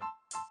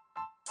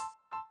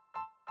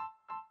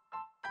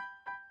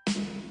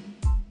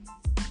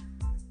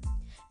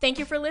 Thank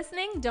you for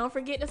listening. Don't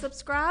forget to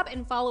subscribe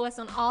and follow us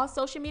on all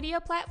social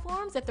media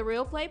platforms at The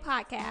Real Play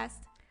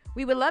Podcast.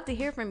 We would love to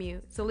hear from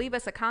you, so leave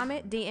us a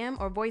comment, DM,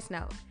 or voice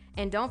note.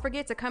 And don't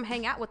forget to come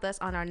hang out with us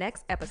on our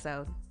next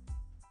episode.